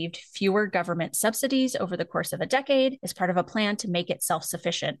received fewer government subsidies over the course of a decade as part of a plan to make it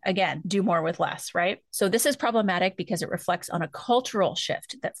self-sufficient. Again, do more with less, right? So this is problematic because it reflects on a cultural shift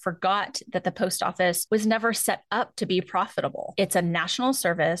that forgot that the post office was never set up to be profitable. It's a national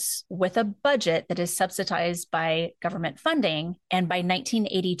service with a budget that is subsidized by government funding. And by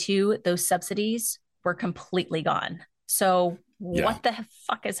 1982, those subsidies were completely gone. So what the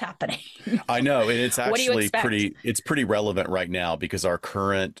fuck is happening? I know. And it's actually pretty relevant right now because our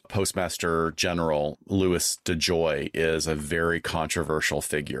current Postmaster General, Louis DeJoy, is a very controversial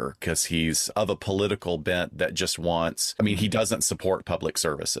figure because he's of a political bent that just wants, I mean, he doesn't support public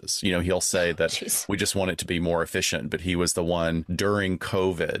services. You know, he'll say that we just want it to be more efficient, but he was the one during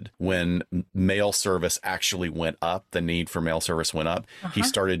COVID when mail service actually went up, the need for mail service went up. He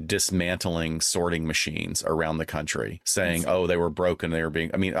started dismantling sorting machines around the country saying, oh, they were broken. They were being,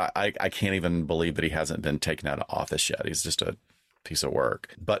 I mean, I can't even believe that he hasn't been taken out of office yet. He's just a piece of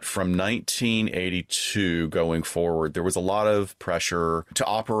work. But from 1982 going forward, there was a lot of pressure to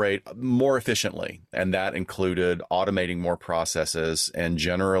operate more efficiently. And that included automating more processes and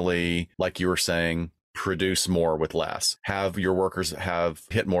generally, like you were saying, produce more with less, have your workers have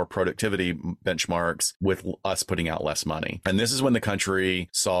hit more productivity benchmarks with us putting out less money. And this is when the country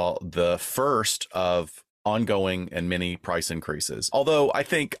saw the first of ongoing and many price increases. Although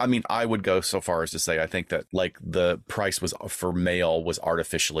I would go so far as to say, I think that like the price was for mail was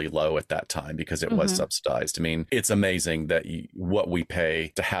artificially low at that time because it was subsidized. I mean, it's amazing that what we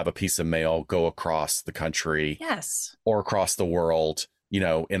pay to have a piece of mail go across the country or across the world, you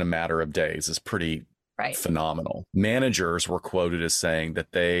know, in a matter of days is pretty phenomenal. Managers were quoted as saying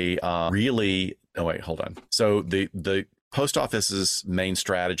that they really, oh wait, hold on. So the Post Office's main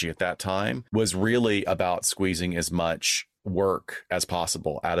strategy at that time was really about squeezing as much work as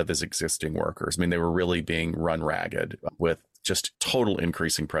possible out of his existing workers. I mean, they were really being run ragged with just total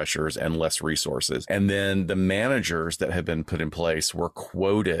increasing pressures and less resources. And then the managers that had been put in place were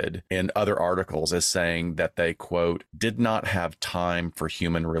quoted in other articles as saying that they, quote, did not have time for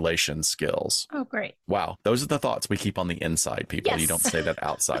human relations skills. Oh, great. Wow. Those are the thoughts we keep on the inside, people. You don't say that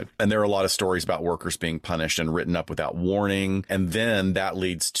outside. And there are a lot of stories about workers being punished and written up without warning. And then that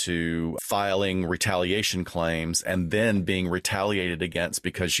leads to filing retaliation claims and then being retaliated against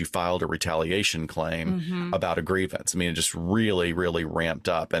because you filed a retaliation claim about a grievance. I mean, it just really, really ramped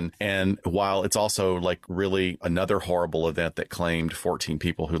up. And while it's also like really another horrible event that claimed 14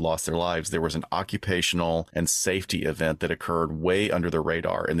 people who lost their lives, there was an occupational and safety event that occurred way under the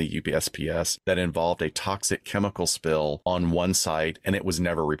radar in the USPS that involved a toxic chemical spill on one site, and it was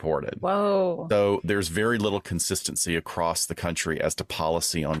never reported. Whoa. So there's very little consistency across the country as to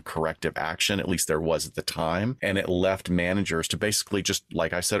policy on corrective action, at least there was at the time. And it left managers to basically just,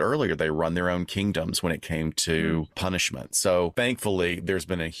 like I said earlier, they run their own kingdoms when it came to punishment. So thankfully, there's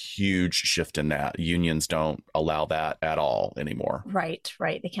been a huge shift in that. Unions don't allow that at all anymore. Right.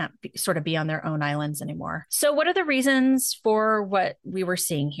 They can't be on their own islands anymore. So what are the reasons for what we were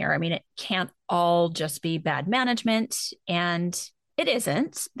seeing here? I mean, it can't all just be bad management, and it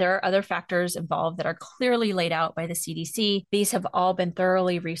isn't. There are other factors involved that are clearly laid out by the CDC. These have all been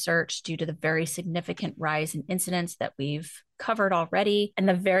thoroughly researched due to the very significant rise in incidents that we've covered already, and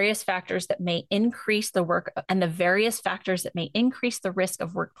the various factors that may increase the risk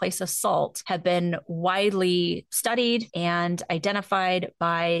of workplace assault have been widely studied and identified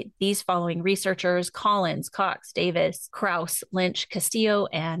by these following researchers: Collins, Cox, Davis, Krauss, Lynch, Castillo,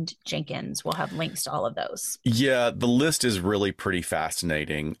 and Jenkins. We'll have links to all of those. Yeah, the list is really pretty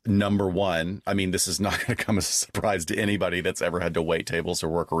fascinating. Number one, I mean, this is not going to come as a surprise to anybody that's ever had to wait tables or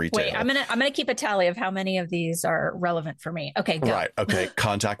work retail. Wait, I'm gonna keep a tally of how many of these are relevant for me. Okay, go. Right. Okay.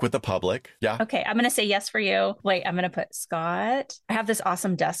 Contact with the public. Yeah. Okay, I'm gonna say yes for you. Wait, I'm gonna put Scott. I have this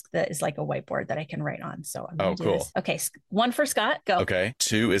awesome desk that is like a whiteboard that I can write on. So I'm gonna do cool. this. Okay, one for Scott. Go. Okay.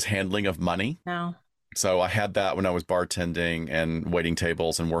 Two is handling of money. No. So I had that when I was bartending and waiting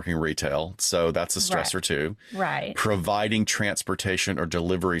tables and working retail. So that's a stressor too. Right. Providing transportation or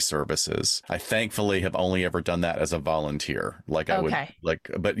delivery services. I thankfully have only ever done that as a volunteer. Like I would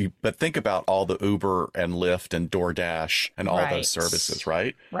but think about all the Uber and Lyft and DoorDash and all those services,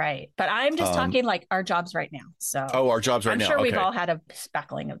 right? Right. But I'm just talking like our jobs right now. So our jobs right now. I'm sure we've all had a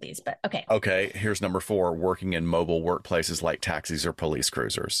speckling of these, but okay. Okay. Here's number 4, working in mobile workplaces like taxis or police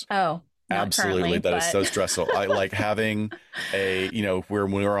cruisers. Oh. Absolutely. That is so stressful. I like having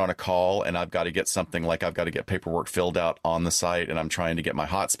when we're on a call and I've got to get something, like I've got to get paperwork filled out on the site, and I'm trying to get my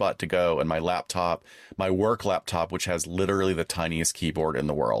hotspot to go and my laptop, my work laptop, which has literally the tiniest keyboard in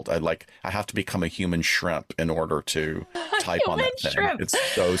the world. I have to become a human shrimp in order to type on that thing.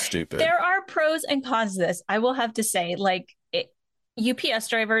 It's so stupid. There are pros and cons to this. I will have to say, UPS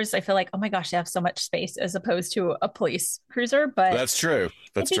drivers, I feel like, oh my gosh, they have so much space as opposed to a police cruiser. But that's true.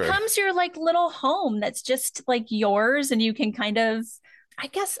 It becomes your like little home that's just like yours, and you can kind of, I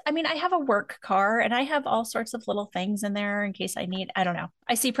guess, I mean, I have a work car and I have all sorts of little things in there in case I need, I don't know.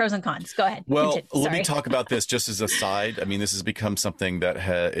 I see pros and cons. Go ahead. Well, let me talk about this just as a side. I mean, this has become something that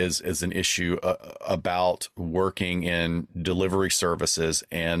is an issue about working in delivery services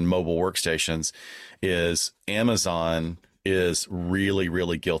and mobile workstations. Is Amazon is really,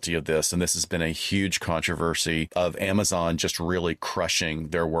 really guilty of this. And this has been a huge controversy of Amazon just really crushing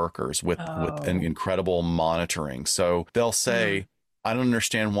their workers with an incredible monitoring. So they'll say, I don't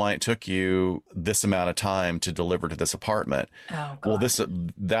understand why it took you this amount of time to deliver to this apartment. Oh, God. Well,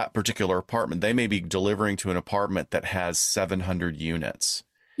 that particular apartment, they may be delivering to an apartment that has 700 units.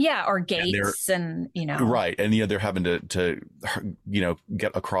 Yeah, or gates and Right. And, they're having to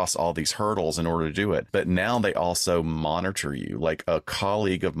get across all these hurdles in order to do it. But now they also monitor you. Like a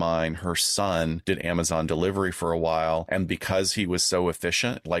colleague of mine, her son did Amazon delivery for a while. And because he was so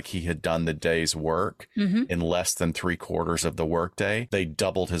efficient, like he had done the day's work in less than 3/4 of the workday, they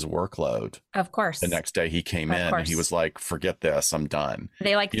doubled his workload. Of course. The next day he came in and he was like, forget this, I'm done.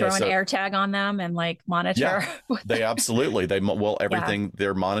 They throw an air tag on them and monitor. Yeah, they absolutely. Everything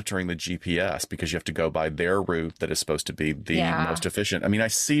they're monitoring the GPS because you have to go by their route that is supposed to be the most efficient. I mean, I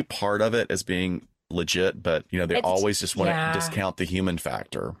see part of it as being legit, but they always just want to discount the human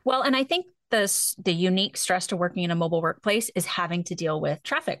factor. Well, and I think the unique stress to working in a mobile workplace is having to deal with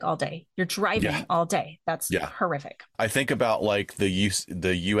traffic all day. You're driving all day. That's horrific. I think about like the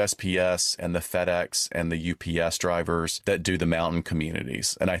USPS and the FedEx and the UPS drivers that do the mountain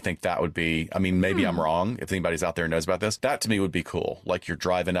communities. And I think that would be, I mean, maybe I'm wrong. If anybody's out there knows about this, that to me would be cool. Like you're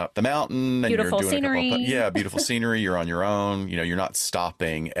driving up the mountain and beautiful you're doing scenery. Beautiful scenery. You're on your own. You're not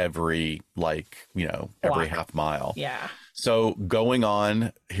stopping every every half mile. Yeah. So going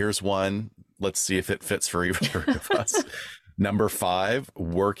on, here's one. Let's see if it fits for either of us. Number 5,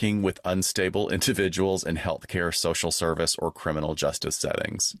 working with unstable individuals in healthcare, social service, or criminal justice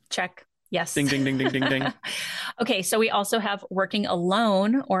settings. Check. Yes. Ding, ding, ding, ding, ding, ding. Okay. So we also have working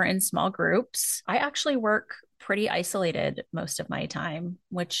alone or in small groups. I actually work pretty isolated most of my time,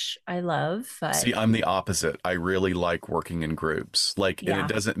 which I love. But see, I'm the opposite. I really like working in groups. And it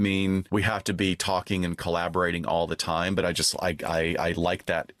doesn't mean we have to be talking and collaborating all the time, but I like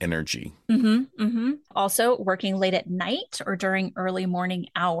that energy. Also working late at night or during early morning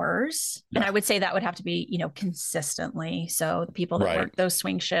hours. And I would say that would have to be, consistently. So the people that work those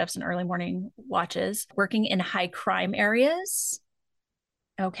swing shifts and early morning watches, working in high crime areas.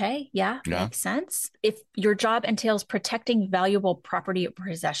 Okay. Yeah. Makes sense. If your job entails protecting valuable property or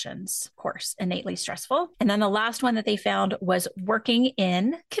possessions, of course, innately stressful. And then the last one that they found was working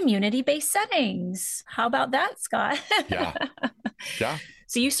in community-based settings. How about that, Scott? Yeah.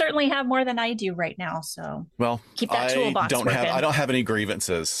 So you certainly have more than I do right now. So keep that toolbox working. I don't have any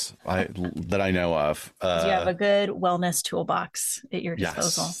grievances that I know of. You have a good wellness toolbox at your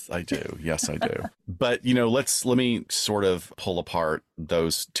disposal. Yes, I do. Yes, I do. But let me sort of pull apart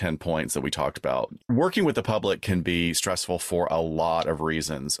those 10 points that we talked about. Working with the public can be stressful for a lot of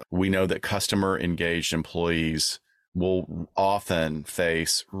reasons. We know that customer engaged employees will often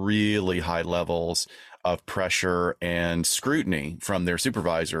face really high levels of pressure and scrutiny from their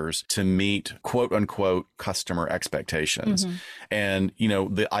supervisors to meet quote unquote customer expectations. Mm-hmm. And,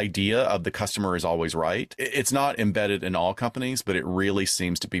 the idea of the customer is always right. It's not embedded in all companies, but it really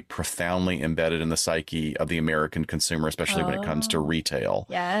seems to be profoundly embedded in the psyche of the American consumer, especially when it comes to retail.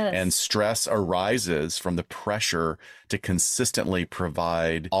 Yes. And stress arises from the pressure to consistently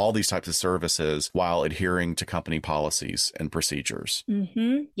provide all these types of services while adhering to company policies and procedures.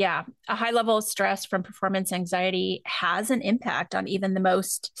 Mm-hmm. Yeah. A high level of stress from performance anxiety has an impact on even the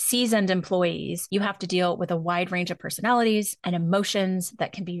most seasoned employees. You have to deal with a wide range of personalities and emotions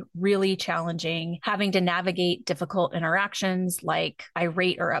that can be really challenging, having to navigate difficult interactions like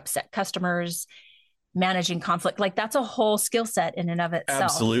irate or upset customers, managing conflict. Like that's a whole skill set in and of itself.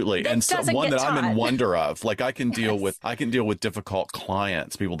 Absolutely. And so one that taught. I'm in wonder of, like I can deal with difficult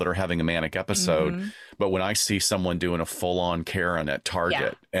clients, people that are having a manic episode. Mm-hmm. But when I see someone doing a full on Karen at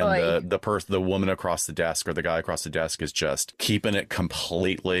Target and the woman across the desk or the guy across the desk is just keeping it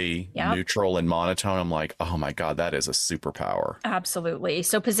completely neutral and monotone, I'm like, oh my God, that is a superpower. Absolutely.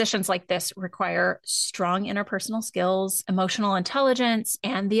 So positions like this require strong interpersonal skills, emotional intelligence,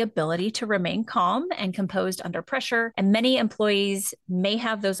 and the ability to remain calm and composed under pressure. And many employees may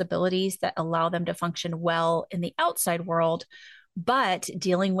have those abilities that allow them to function well in the outside world, but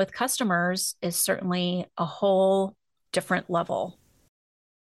dealing with customers is certainly a whole different level.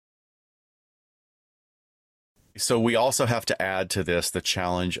 So we also have to add to this the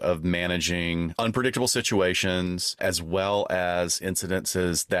challenge of managing unpredictable situations as well as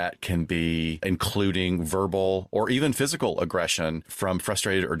incidences that can be including verbal or even physical aggression from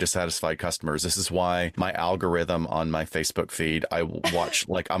frustrated or dissatisfied customers. This is why my algorithm on my Facebook feed, I watch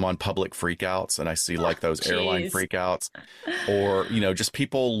like I'm on public freakouts and I see like those airline freakouts or, just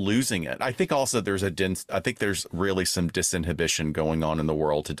people losing it. I think also there's really some disinhibition going on in the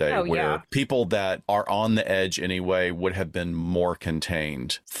world today where people that are on the edge anyway would have been more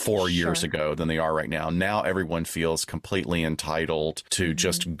contained 4 years ago than they are right now. Now everyone feels completely entitled to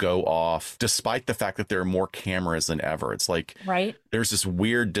just go off, despite the fact that there are more cameras than ever. It's like there's this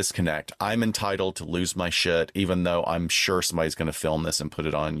weird disconnect. I'm entitled to lose my shit, even though I'm sure somebody's going to film this and put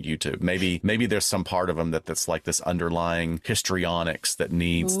it on YouTube. Maybe there's some part of them that's like this underlying histrionics that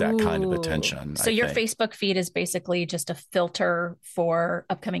needs that kind of attention. So your Facebook feed is basically just a filter for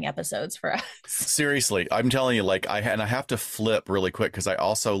upcoming episodes for us. Seriously, I'm telling you, like I have to flip really quick because I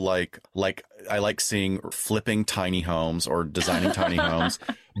also like seeing flipping tiny homes or designing tiny homes.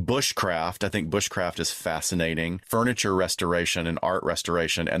 Bushcraft. I think bushcraft is fascinating. Furniture restoration and art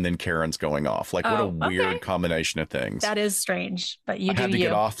restoration, and then Karen's going off. Like what a weird combination of things. That is strange, but I had to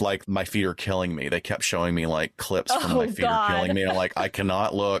get off. Like my feet are killing me. They kept showing me like clips from my feet are killing me. And I'm like, I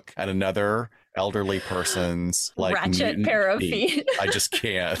cannot look at another elderly person's like ratchet pair of feet. I just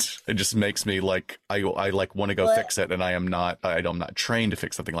can't. It just makes me like I like want to go fix it, and I'm not trained to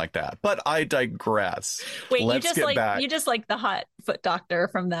fix something like that. But I digress. Wait, you just like the hot foot doctor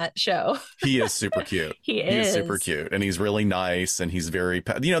from that show. He is super cute. He is super cute, and he's really nice, and he's very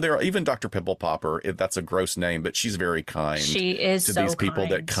there are even Dr. Pimple Popper. That's a gross name, but she's very kind. She is to so these people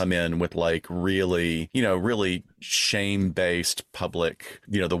kind. that come in with like really shame-based public,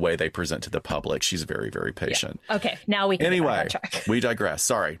 the way they present to the public. She's very, very patient. Yeah. Okay, now we can get back on track. We digress.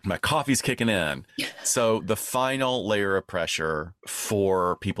 Sorry, my coffee's kicking in. So the final layer of pressure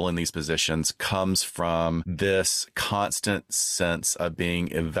for people in these positions comes from this constant sense of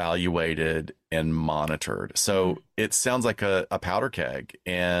being evaluated and monitored. So it sounds like a powder keg.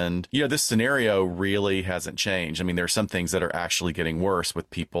 And, this scenario really hasn't changed. I mean, there are some things that are actually getting worse with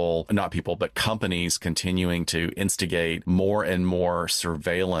but companies continuing to instigate more and more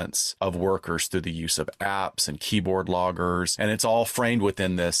surveillance of workers through the use of apps and keyboard loggers. And it's all framed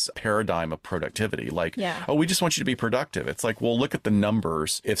within this paradigm of productivity. Like, we just want you to be productive. It's like, well, look at the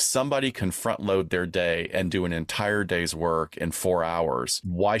numbers. If somebody can front load their day and do an entire day's work in 4 hours,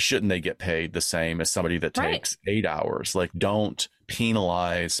 why shouldn't they get paid the same as somebody that takes 8 hours? Like, don't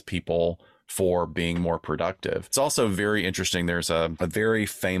penalize people for being more productive. It's also very interesting. There's a very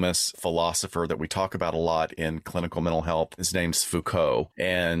famous philosopher that we talk about a lot in clinical mental health. His name's Foucault,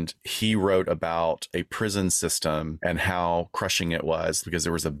 and he wrote about a prison system and how crushing it was because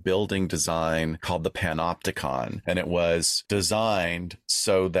there was a building design called the Panopticon, and it was designed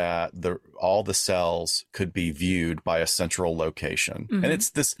so that all the cells could be viewed by a central location. And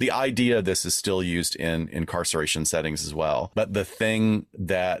it's the idea of this is still used in incarceration settings as well. But the thing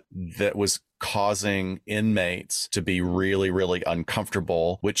that was causing inmates to be really, really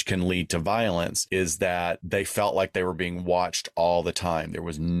uncomfortable, which can lead to violence, is that they felt like they were being watched all the time. There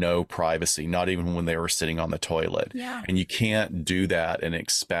was no privacy, not even when they were sitting on the toilet. Yeah. And you can't do that and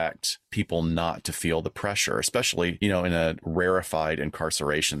expect people not to feel the pressure, especially, in a rarefied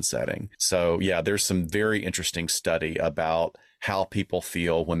incarceration setting. So yeah, there's some very interesting study about how people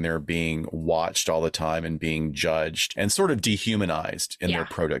feel when they're being watched all the time and being judged and sort of dehumanized in their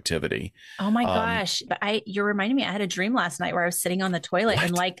productivity. Oh my gosh. But you're reminding me, I had a dream last night where I was sitting on the toilet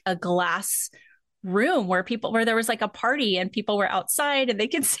in like a glass room where there was like a party and people were outside and they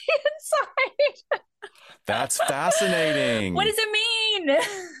could see inside. That's fascinating. What does it mean?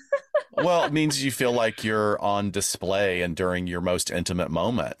 Well, it means you feel like you're on display and during your most intimate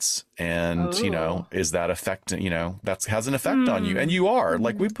moments. And, is that affecting, that has an effect on you. And you are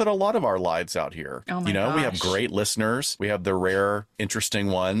like, we put a lot of our lives out here. Oh my we have great listeners. We have the rare, interesting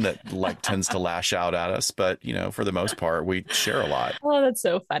one that tends to lash out at us. But, for the most part, we share a lot. Oh, that's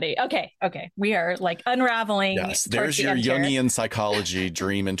so funny. Okay. We are like unraveling. Yes. There's your Jungian psychology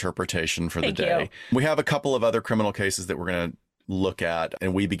dream interpretation for the day. We have a couple of other criminal cases that we're going to look at,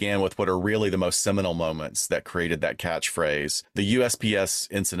 and we began with what are really the most seminal moments that created that catchphrase. The USPS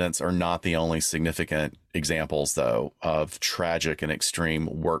incidents are not the only significant examples, though, of tragic and extreme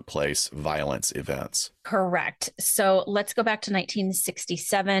workplace violence events. Correct. So let's go back to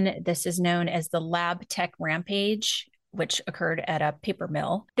 1967. This is known as the Lab Tech Rampage, which occurred at a paper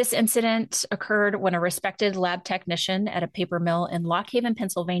mill. This incident occurred when a respected lab technician at a paper mill in Lock Haven,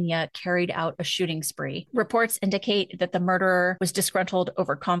 Pennsylvania, carried out a shooting spree. Reports indicate that the murderer was disgruntled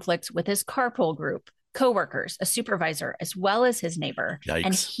over conflicts with his carpool group, coworkers, a supervisor, as well as his neighbor. Yikes.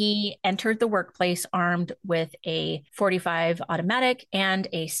 And he entered the workplace armed with a .45 automatic and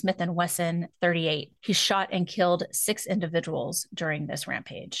a Smith & Wesson .38. He shot and killed 6 individuals during this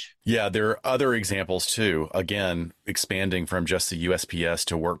rampage. Yeah, there are other examples too. Again, expanding from just the USPS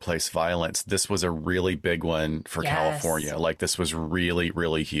to workplace violence. This was a really big one for California. Like, this was really,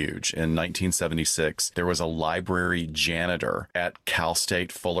 really huge. In 1976, there was a library janitor at Cal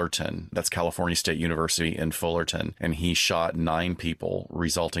State Fullerton. That's California State University in Fullerton. And he shot 9 people,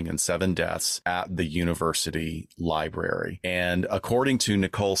 resulting in 7 deaths at the university library. And according to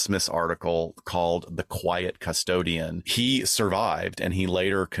Nicole Smith's article called The Quiet Custodian, he survived, and he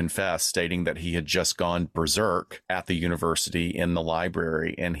later confessed, stating that he had just gone berserk at the university in the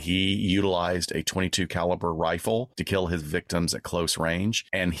library, and he utilized a .22 caliber rifle to kill his victims at close range.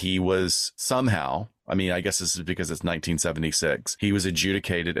 And he was somehow, I guess this is because it's 1976, he was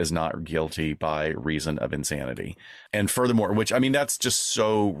adjudicated as not guilty by reason of insanity. And furthermore, that's just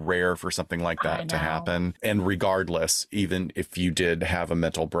so rare for something like that to happen. And regardless, even if you did have a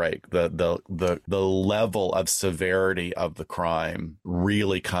mental break, the level of severity of the crime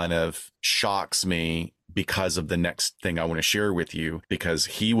really kind of shocks me, because of the next thing I want to share with you, because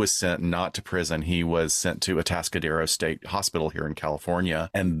he was sent not to prison. He was sent to Atascadero State Hospital here in California,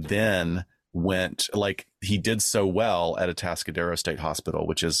 and then he did so well at Atascadero State Hospital,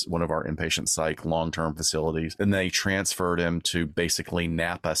 which is one of our inpatient psych long-term facilities. And they transferred him to basically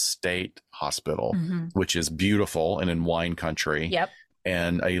Napa State Hospital, which is beautiful and in wine country. Yep.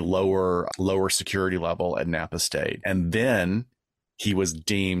 And a lower security level at Napa State. And then he was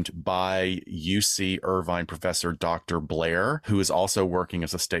deemed by UC Irvine professor Dr. Blair, who is also working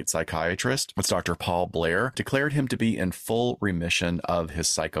as a state psychiatrist. It's Dr. Paul Blair, declared him to be in full remission of his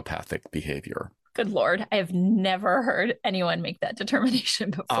psychopathic behavior. Good Lord. I have never heard anyone make that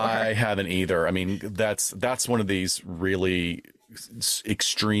determination before. I haven't either. That's one of these really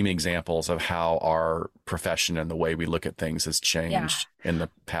extreme examples of how our profession and the way we look at things has changed in the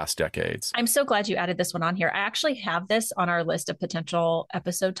past decades. I'm so glad you added this one on here. I actually have this on our list of potential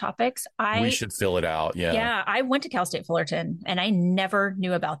episode topics. We should fill it out. Yeah. Yeah. I went to Cal State Fullerton and I never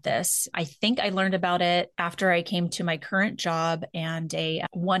knew about this. I think I learned about it after I came to my current job, and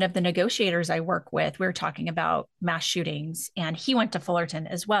one of the negotiators I work with, we were talking about mass shootings, and he went to Fullerton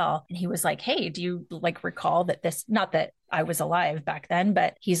as well. And he was like, hey, do you recall that not that I was alive back then,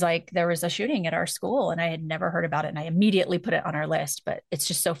 but he's like, there was a shooting at our school and I had never heard about it. And I immediately put it on our list, but it's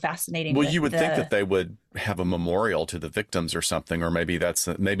just so fascinating. Well, you would think that they would have a memorial to the victims or something, or maybe they want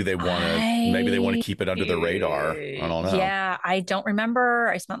to keep it under the radar. I don't know. Yeah, I don't remember.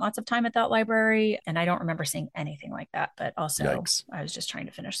 I spent lots of time at that library and I don't remember seeing anything like that, but also Yikes. I was just trying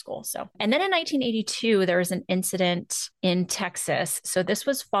to finish school. So, and then in 1982, there was an incident in Texas. So this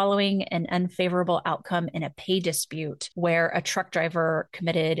was following an unfavorable outcome in a pay dispute where a truck driver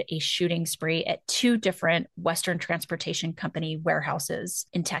committed a shooting spree at 2 different Western Transportation Company warehouses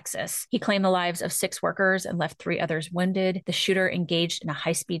in Texas. He claimed the lives of 6 workers workers and left 3 others wounded. The shooter engaged in a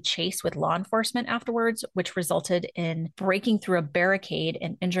high-speed chase with law enforcement afterwards, which resulted in breaking through a barricade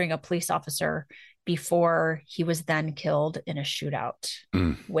and injuring a police officer before he was then killed in a shootout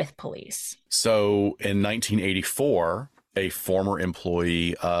with police. So in 1984, a former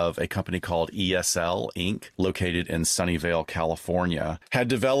employee of a company called ESL Inc., located in Sunnyvale, California, had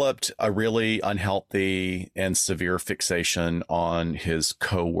developed a really unhealthy and severe fixation on his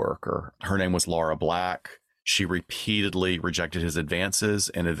coworker. Her name was Laura Black. She repeatedly rejected his advances,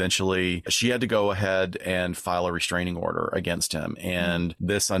 and eventually she had to go ahead and file a restraining order against him. And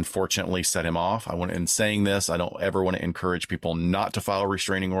this unfortunately set him off. In saying this, I don't ever want to encourage people not to file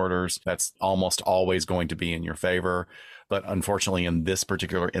restraining orders. That's almost always going to be in your favor. But unfortunately, in this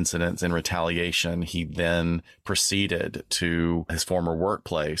particular incident, in retaliation, he then proceeded to his former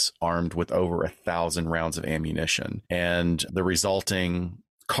workplace armed with over 1,000 rounds of ammunition. And the resulting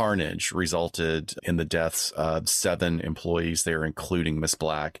carnage resulted in the deaths of 7 employees there, including Miss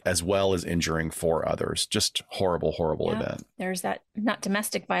Black, as well as injuring 4 others. Just horrible, horrible event. There's that, not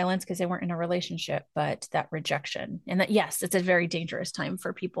domestic violence because they weren't in a relationship, but that rejection. And that, yes, it's a very dangerous time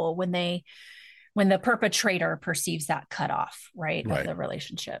for people when the perpetrator perceives that cutoff, right, of the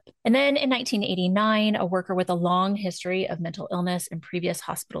relationship. And then in 1989, a worker with a long history of mental illness and previous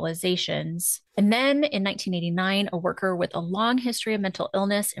hospitalizations. And then in 1989, a worker with a long history of mental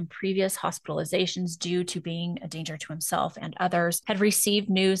illness and previous hospitalizations due to being a danger to himself and others had received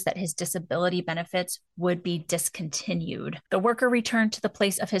news that his disability benefits would be discontinued. The worker returned to the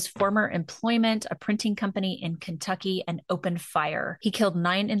place of his former employment, a printing company in Kentucky, and opened fire. He killed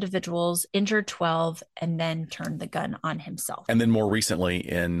 9 individuals, injured 12, and then turned the gun on himself. And then more recently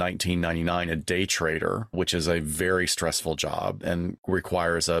in 1999, a day trader, which is a very stressful job and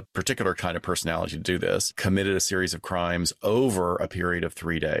requires a particular kind of personality to do this, committed a series of crimes over a period of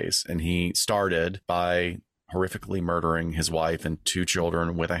 3 days. And he started by horrifically murdering his wife and 2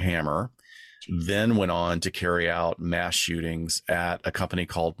 children with a hammer. Then went on to carry out mass shootings at a company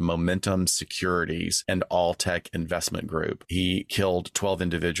called Momentum Securities and All Tech Investment Group. He killed 12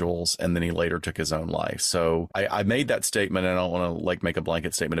 individuals, and then he later took his own life. So I made that statement, and I don't want to make a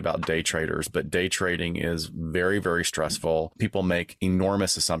blanket statement about day traders, but day trading is very, very stressful. People make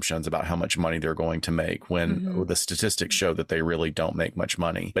enormous assumptions about how much money they're going to make when the statistics show that they really don't make much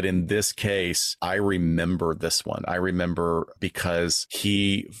money. But in this case, I remember this one. I remember because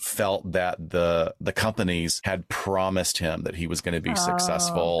he felt that the companies had promised him that he was going to be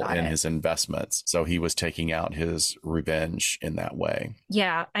successful in his investments. So he was taking out his revenge in that way.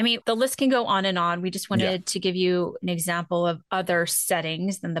 Yeah. I mean, the list can go on and on. We just wanted to give you an example of other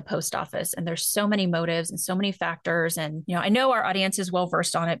settings than the post office. And there's so many motives and so many factors. And, I know our audience is well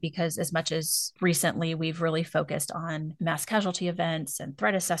versed on it because as much as recently we've really focused on mass casualty events and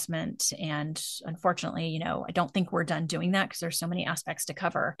threat assessment. And unfortunately, I don't think we're done doing that because there's so many aspects to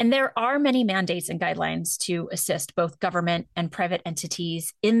cover. And there are many mandates and guidelines to assist both government and private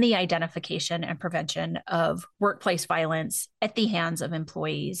entities in the identification and prevention of workplace violence at the hands of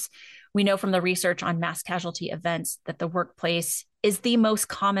employees. We know from the research on mass casualty events that the workplace is the most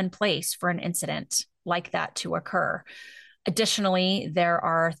common place for an incident like that to occur. Additionally, there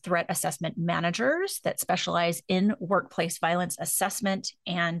are threat assessment managers that specialize in workplace violence assessment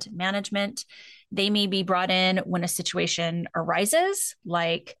and management. They may be brought in when a situation arises,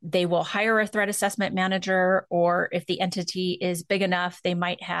 like they will hire a threat assessment manager, or if the entity is big enough, they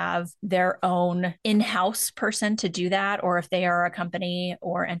might have their own in-house person to do that. Or if they are a company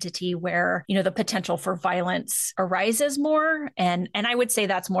or entity where, the potential for violence arises more. And I would say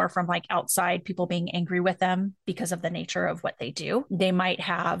that's more from like outside people being angry with them because of the nature of what they do. They might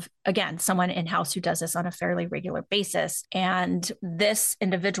have, again, someone in-house who does this on a fairly regular basis. And this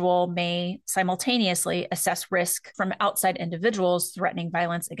individual may simultaneously assess risk from outside individuals threatening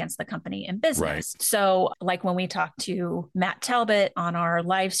violence against the company and business. Right. So like when we talked to Matt Talbot on our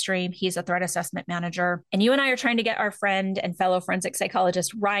live stream, he's a threat assessment manager. And you and I are trying to get our friend and fellow forensic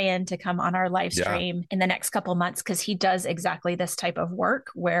psychologist, Ryan, to come on our live stream in the next couple of months, because he does exactly this type of work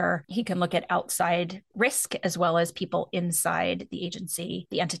where he can look at outside risk as well as people inside the agency,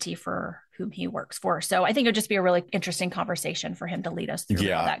 the entity for whom he works for. So I think it would just be a really interesting conversation for him to lead us through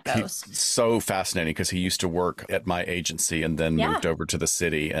how that goes. So fascinating because he used to work at my agency and then moved over to the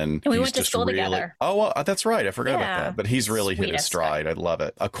city. And we he's went to just school really, together. Oh, well, that's right. I forgot about that. But he's really hit his stride. I love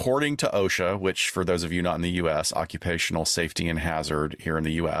it. According to OSHA, which for those of you not in the U.S., Occupational Safety and Hazard here in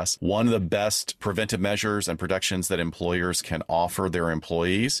the U.S., one of the best preventive measures and protections that employers can offer their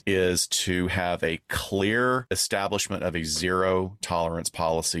employees is to have a clear establishment of a zero tolerance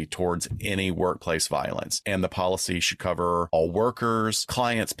policy towards any workplace violence. And the policy should cover all workers,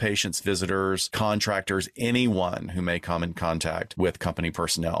 clients, patients, visitors, contractors, anyone who may come in contact with company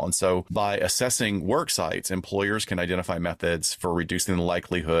personnel. And so by assessing work sites, employers can identify methods for reducing the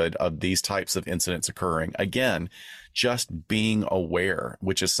likelihood of these types of incidents occurring. Again, just being aware,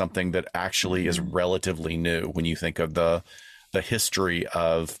 which is something that actually is relatively new when you think of the history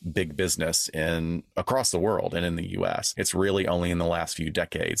of big business across the world and in the US. It's really only in the last few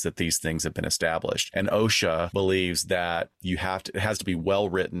decades that these things have been established. And OSHA believes that it has to be well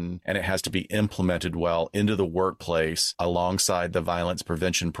written and it has to be implemented well into the workplace alongside the violence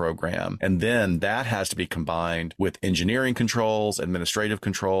prevention program. And then that has to be combined with engineering controls, administrative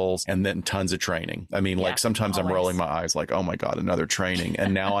controls, and then tons of training. I mean, like sometimes I'm rolling my eyes like, oh my God, another training.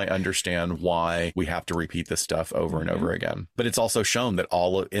 And now I understand why we have to repeat this stuff over and over again. But it's also shown that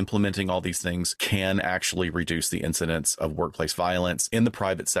implementing all these things can actually reduce the incidence of workplace violence in the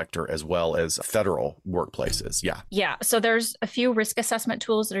private sector as well as federal workplaces. Yeah. Yeah. So there's a few risk assessment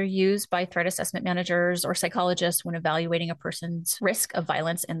tools that are used by threat assessment managers or psychologists when evaluating a person's risk of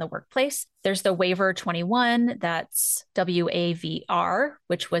violence in the workplace. There's the Waiver 21, that's WAVR,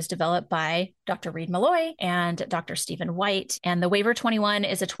 which was developed by Dr. Reed Malloy and Dr. Stephen White. And the Waiver 21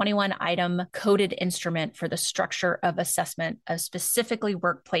 is a 21-item coded instrument for the structure of assessment of specifically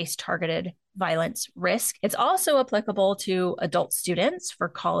workplace targeted violence risk. It's also applicable to adult students for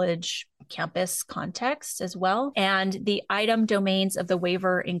college campus context as well. And the item domains of the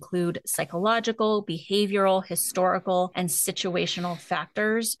waiver include psychological, behavioral, historical, and situational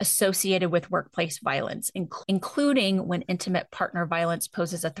factors associated with workplace violence, including when intimate partner violence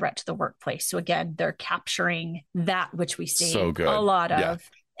poses a threat to the workplace. So again, they're capturing that which we see a lot of. Yeah.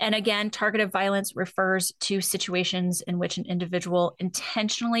 And again, targeted violence refers to situations in which an individual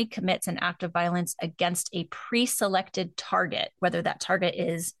intentionally commits an act of violence against a pre-selected target, whether that target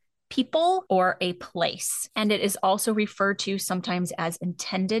is people or a place. And it is also referred to sometimes as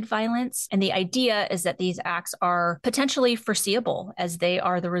intended violence. And the idea is that these acts are potentially foreseeable as they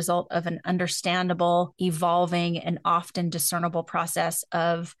are the result of an understandable, evolving, and often discernible process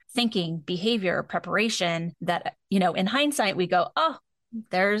of thinking, behavior, preparation that, in hindsight, we go, oh,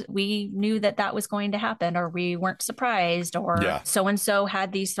 we knew that was going to happen, or we weren't surprised, or so-and-so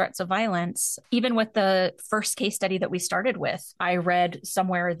had these threats of violence. Even with the first case study that we started with, I read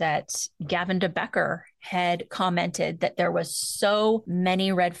somewhere that Gavin DeBecker had commented that there was so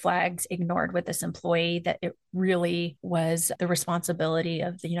many red flags ignored with this employee that it really was the responsibility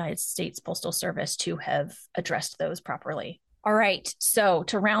of the United States Postal Service to have addressed those properly. All right. So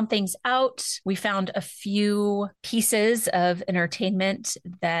to round things out, we found a few pieces of entertainment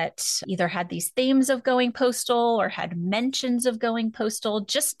that either had these themes of going postal or had mentions of going postal,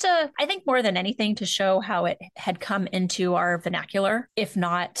 just to, I think more than anything, to show how it had come into our vernacular, if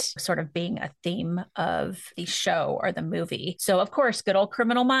not sort of being a theme of the show or the movie. So of course, good old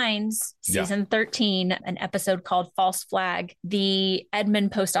Criminal Minds, season 13, an episode called False Flag, the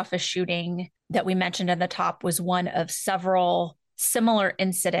Edmond post office shooting that we mentioned at the top was one of several similar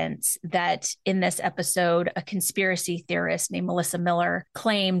incidents that in this episode, a conspiracy theorist named Melissa Miller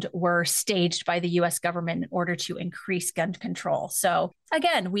claimed were staged by the US government in order to increase gun control. So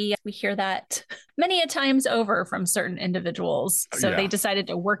again, we hear that many a times over from certain individuals. So they decided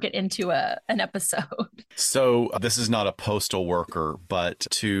to work it into an episode. So this is not a postal worker, but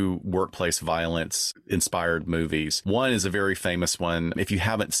two workplace violence inspired movies. One is a very famous one. If you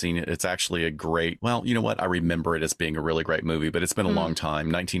haven't seen it, it's actually a great, well, you know what? I remember it as being a really great movie, but it's been a long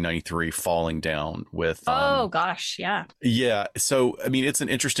time. 1993, Falling Down with... oh, gosh. Yeah. Yeah. So, I mean, it's an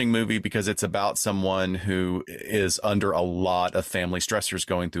interesting movie because it's about someone who is under a lot of family stressors,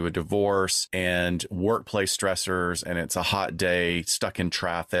 going through a divorce and workplace stressors, and it's a hot day, stuck in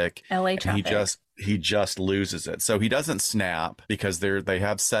traffic. LA traffic. He just loses it. So he doesn't snap because they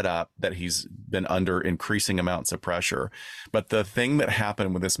have set up that he's been under increasing amounts of pressure. But the thing that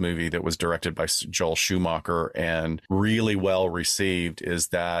happened with this movie that was directed by Joel Schumacher and really well received is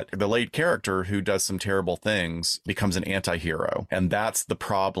that the lead character who does some terrible things becomes an anti-hero. And that's the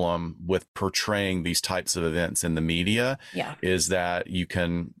problem with portraying these types of events in the media, is that you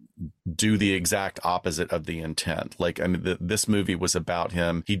can do the exact opposite of the intent. Like, I mean, this movie was about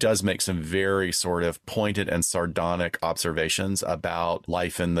him. He does make some very sort of pointed and sardonic observations about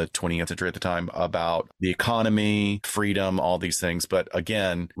life in the 20th century at the time, about the economy, freedom, all these things. But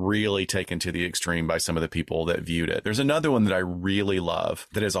again, really taken to the extreme by some of the people that viewed it. There's another one that I really love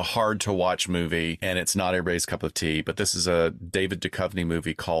that is a hard to watch movie, and it's not everybody's cup of tea, but this is a David Duchovny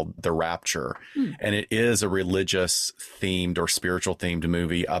movie called The Rapture. And it is a religious themed or spiritual themed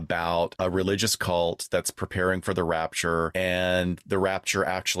movie about about a religious cult that's preparing for the rapture, and the rapture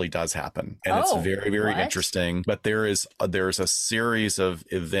actually does happen. And it's very, very interesting. But there's a series of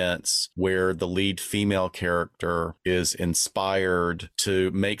events where the lead female character is inspired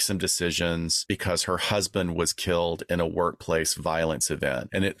to make some decisions because her husband was killed in a workplace violence event.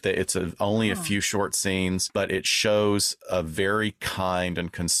 And it's only a few short scenes, but it shows a very kind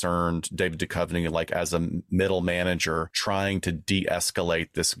and concerned David Duchovny, like as a middle manager, trying to de-escalate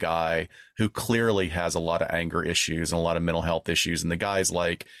this guy who clearly has a lot of anger issues and a lot of mental health issues. And the guy's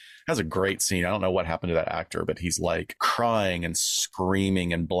like, has a great scene. I don't know what happened to that actor, but he's like crying and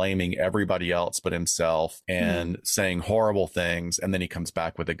screaming and blaming everybody else but himself and saying horrible things. And then he comes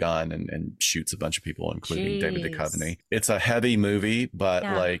back with a gun and shoots a bunch of people, including David Duchovny. It's a heavy movie, but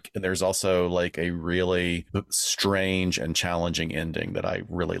like there's also like a really strange and challenging ending that I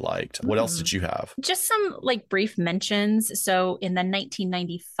really liked. What else did you have? Just some like brief mentions. So in the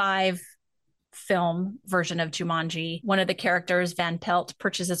 1995 film version of Jumanji, one of the characters, Van Pelt,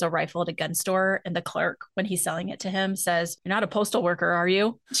 purchases a rifle at a gun store, and the clerk, when he's selling it to him, says, "You're not a postal worker, are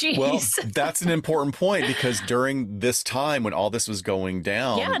you?" Jeez. Well, that's an important point, because during this time when all this was going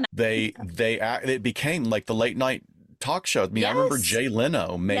down, it became like the late night talk show. I mean, I remember Jay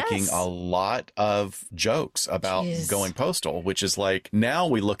Leno making a lot of jokes about going postal, which is like, now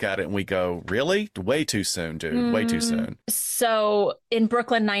we look at it and we go, really? Way too soon, dude. Way too soon. So in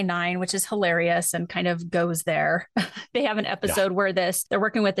Brooklyn Nine-Nine, which is hilarious and kind of goes there, they have an episode where they're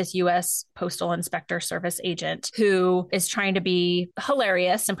working with this U.S. Postal Inspector Service agent who is trying to be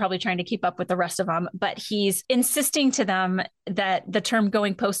hilarious and probably trying to keep up with the rest of them. But he's insisting to them that the term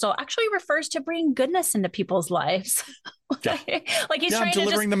going postal actually refers to bringing goodness into people's lives. Like he's trying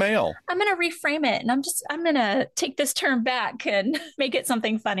delivering the mail. I'm going to reframe it, and I'm going to take this term back and make it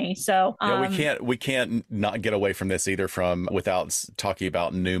something funny. So we can't not get away from this either without talking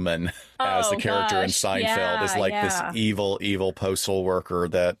about Newman as the character in Seinfeld is like this evil postal worker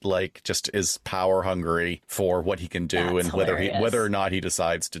that like just is power hungry for what he can do. That's and whether or not he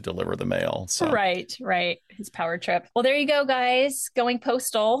decides to deliver the mail. So. Right. His power trip. Well, there you go, guys. Going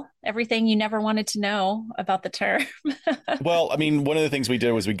postal. Everything you never wanted to know about the term. Well, I mean, one of the things we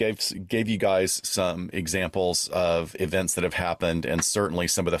did was we gave you guys some examples of events that have happened and certainly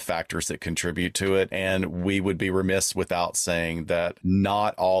some of the factors that contribute to it. And we would be remiss without saying that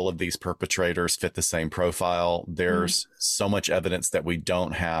not all of these perpetrators fit the same profile. There's so much evidence that we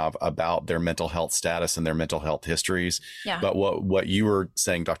don't have about their mental health status and their mental health histories. Yeah. But what you were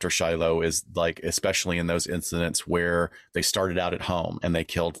saying, Dr. Shiloh, is like, especially in those incidents where they started out at home and they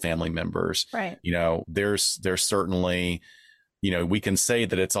killed family members, right? You know, there's certainly, you know, we can say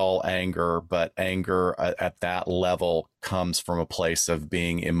that it's all anger, but anger at that level comes from a place of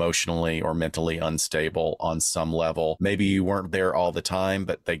being emotionally or mentally unstable on some level. Maybe you weren't there all the time,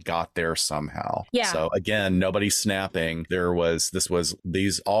 but they got there somehow. Yeah. So again, nobody's snapping.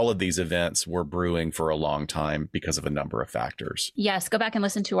 All of these events were brewing for a long time because of a number of factors. Yes. Go back and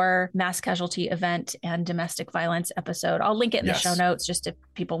listen to our mass casualty event and domestic violence episode. I'll link it in the show notes just if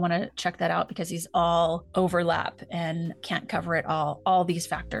people want to check that out, because these all overlap and can't cover it all these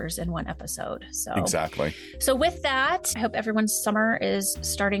factors in one episode. So exactly. So with that, I hope everyone's summer is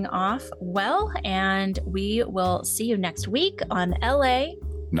starting off well, and we will see you next week on LA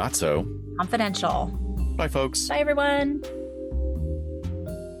Not So Confidential. Bye, folks. Bye, everyone.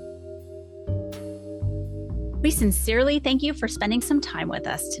 We sincerely thank you for spending some time with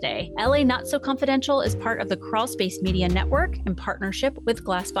us today. LA Not So Confidential is part of the Crawl Space Media Network in partnership with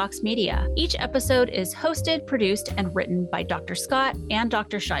Glassbox Media. Each episode is hosted, produced, and written by Dr. Scott and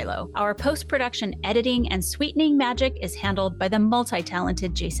Dr. Shiloh. Our post-production editing and sweetening magic is handled by the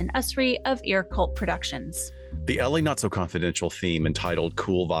multi-talented Jason Usry of Ear Cult Productions. The LA Not So Confidential theme, entitled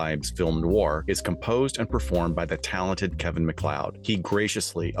Cool Vibes Film Noir, is composed and performed by the talented Kevin MacLeod. He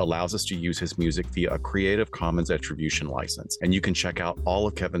graciously allows us to use his music via a Creative Commons attribution license, and you can check out all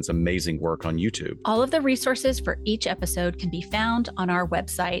of Kevin's amazing work on YouTube. All of the resources for each episode can be found on our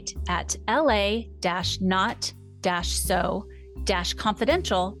website at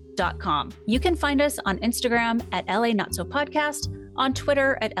la-not-so-confidential.com. You can find us on Instagram at LA Not So Podcast, on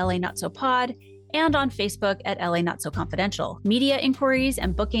Twitter at LA Not So Pod, and on Facebook at LA Not So Confidential. Media inquiries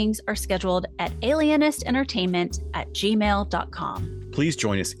and bookings are scheduled at alienistentertainment@gmail.com. Please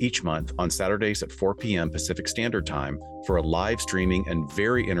join us each month on Saturdays at 4 p.m. Pacific Standard Time for a live streaming and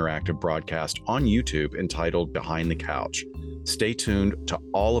very interactive broadcast on YouTube entitled Behind the Couch. Stay tuned to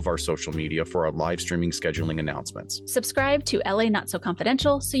all of our social media for our live streaming scheduling announcements. Subscribe to LA Not So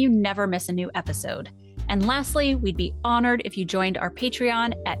Confidential so you never miss a new episode. And lastly, we'd be honored if you joined our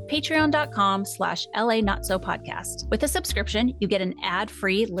Patreon at patreon.com/LA Not So Podcast. With a subscription, you get an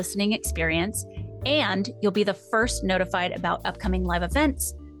ad-free listening experience, and you'll be the first notified about upcoming live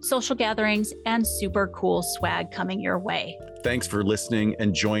events, social gatherings, and super cool swag coming your way. Thanks for listening,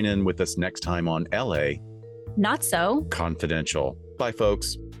 and join in with us next time on LA Not So Confidential. Bye,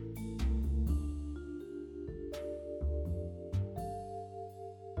 folks.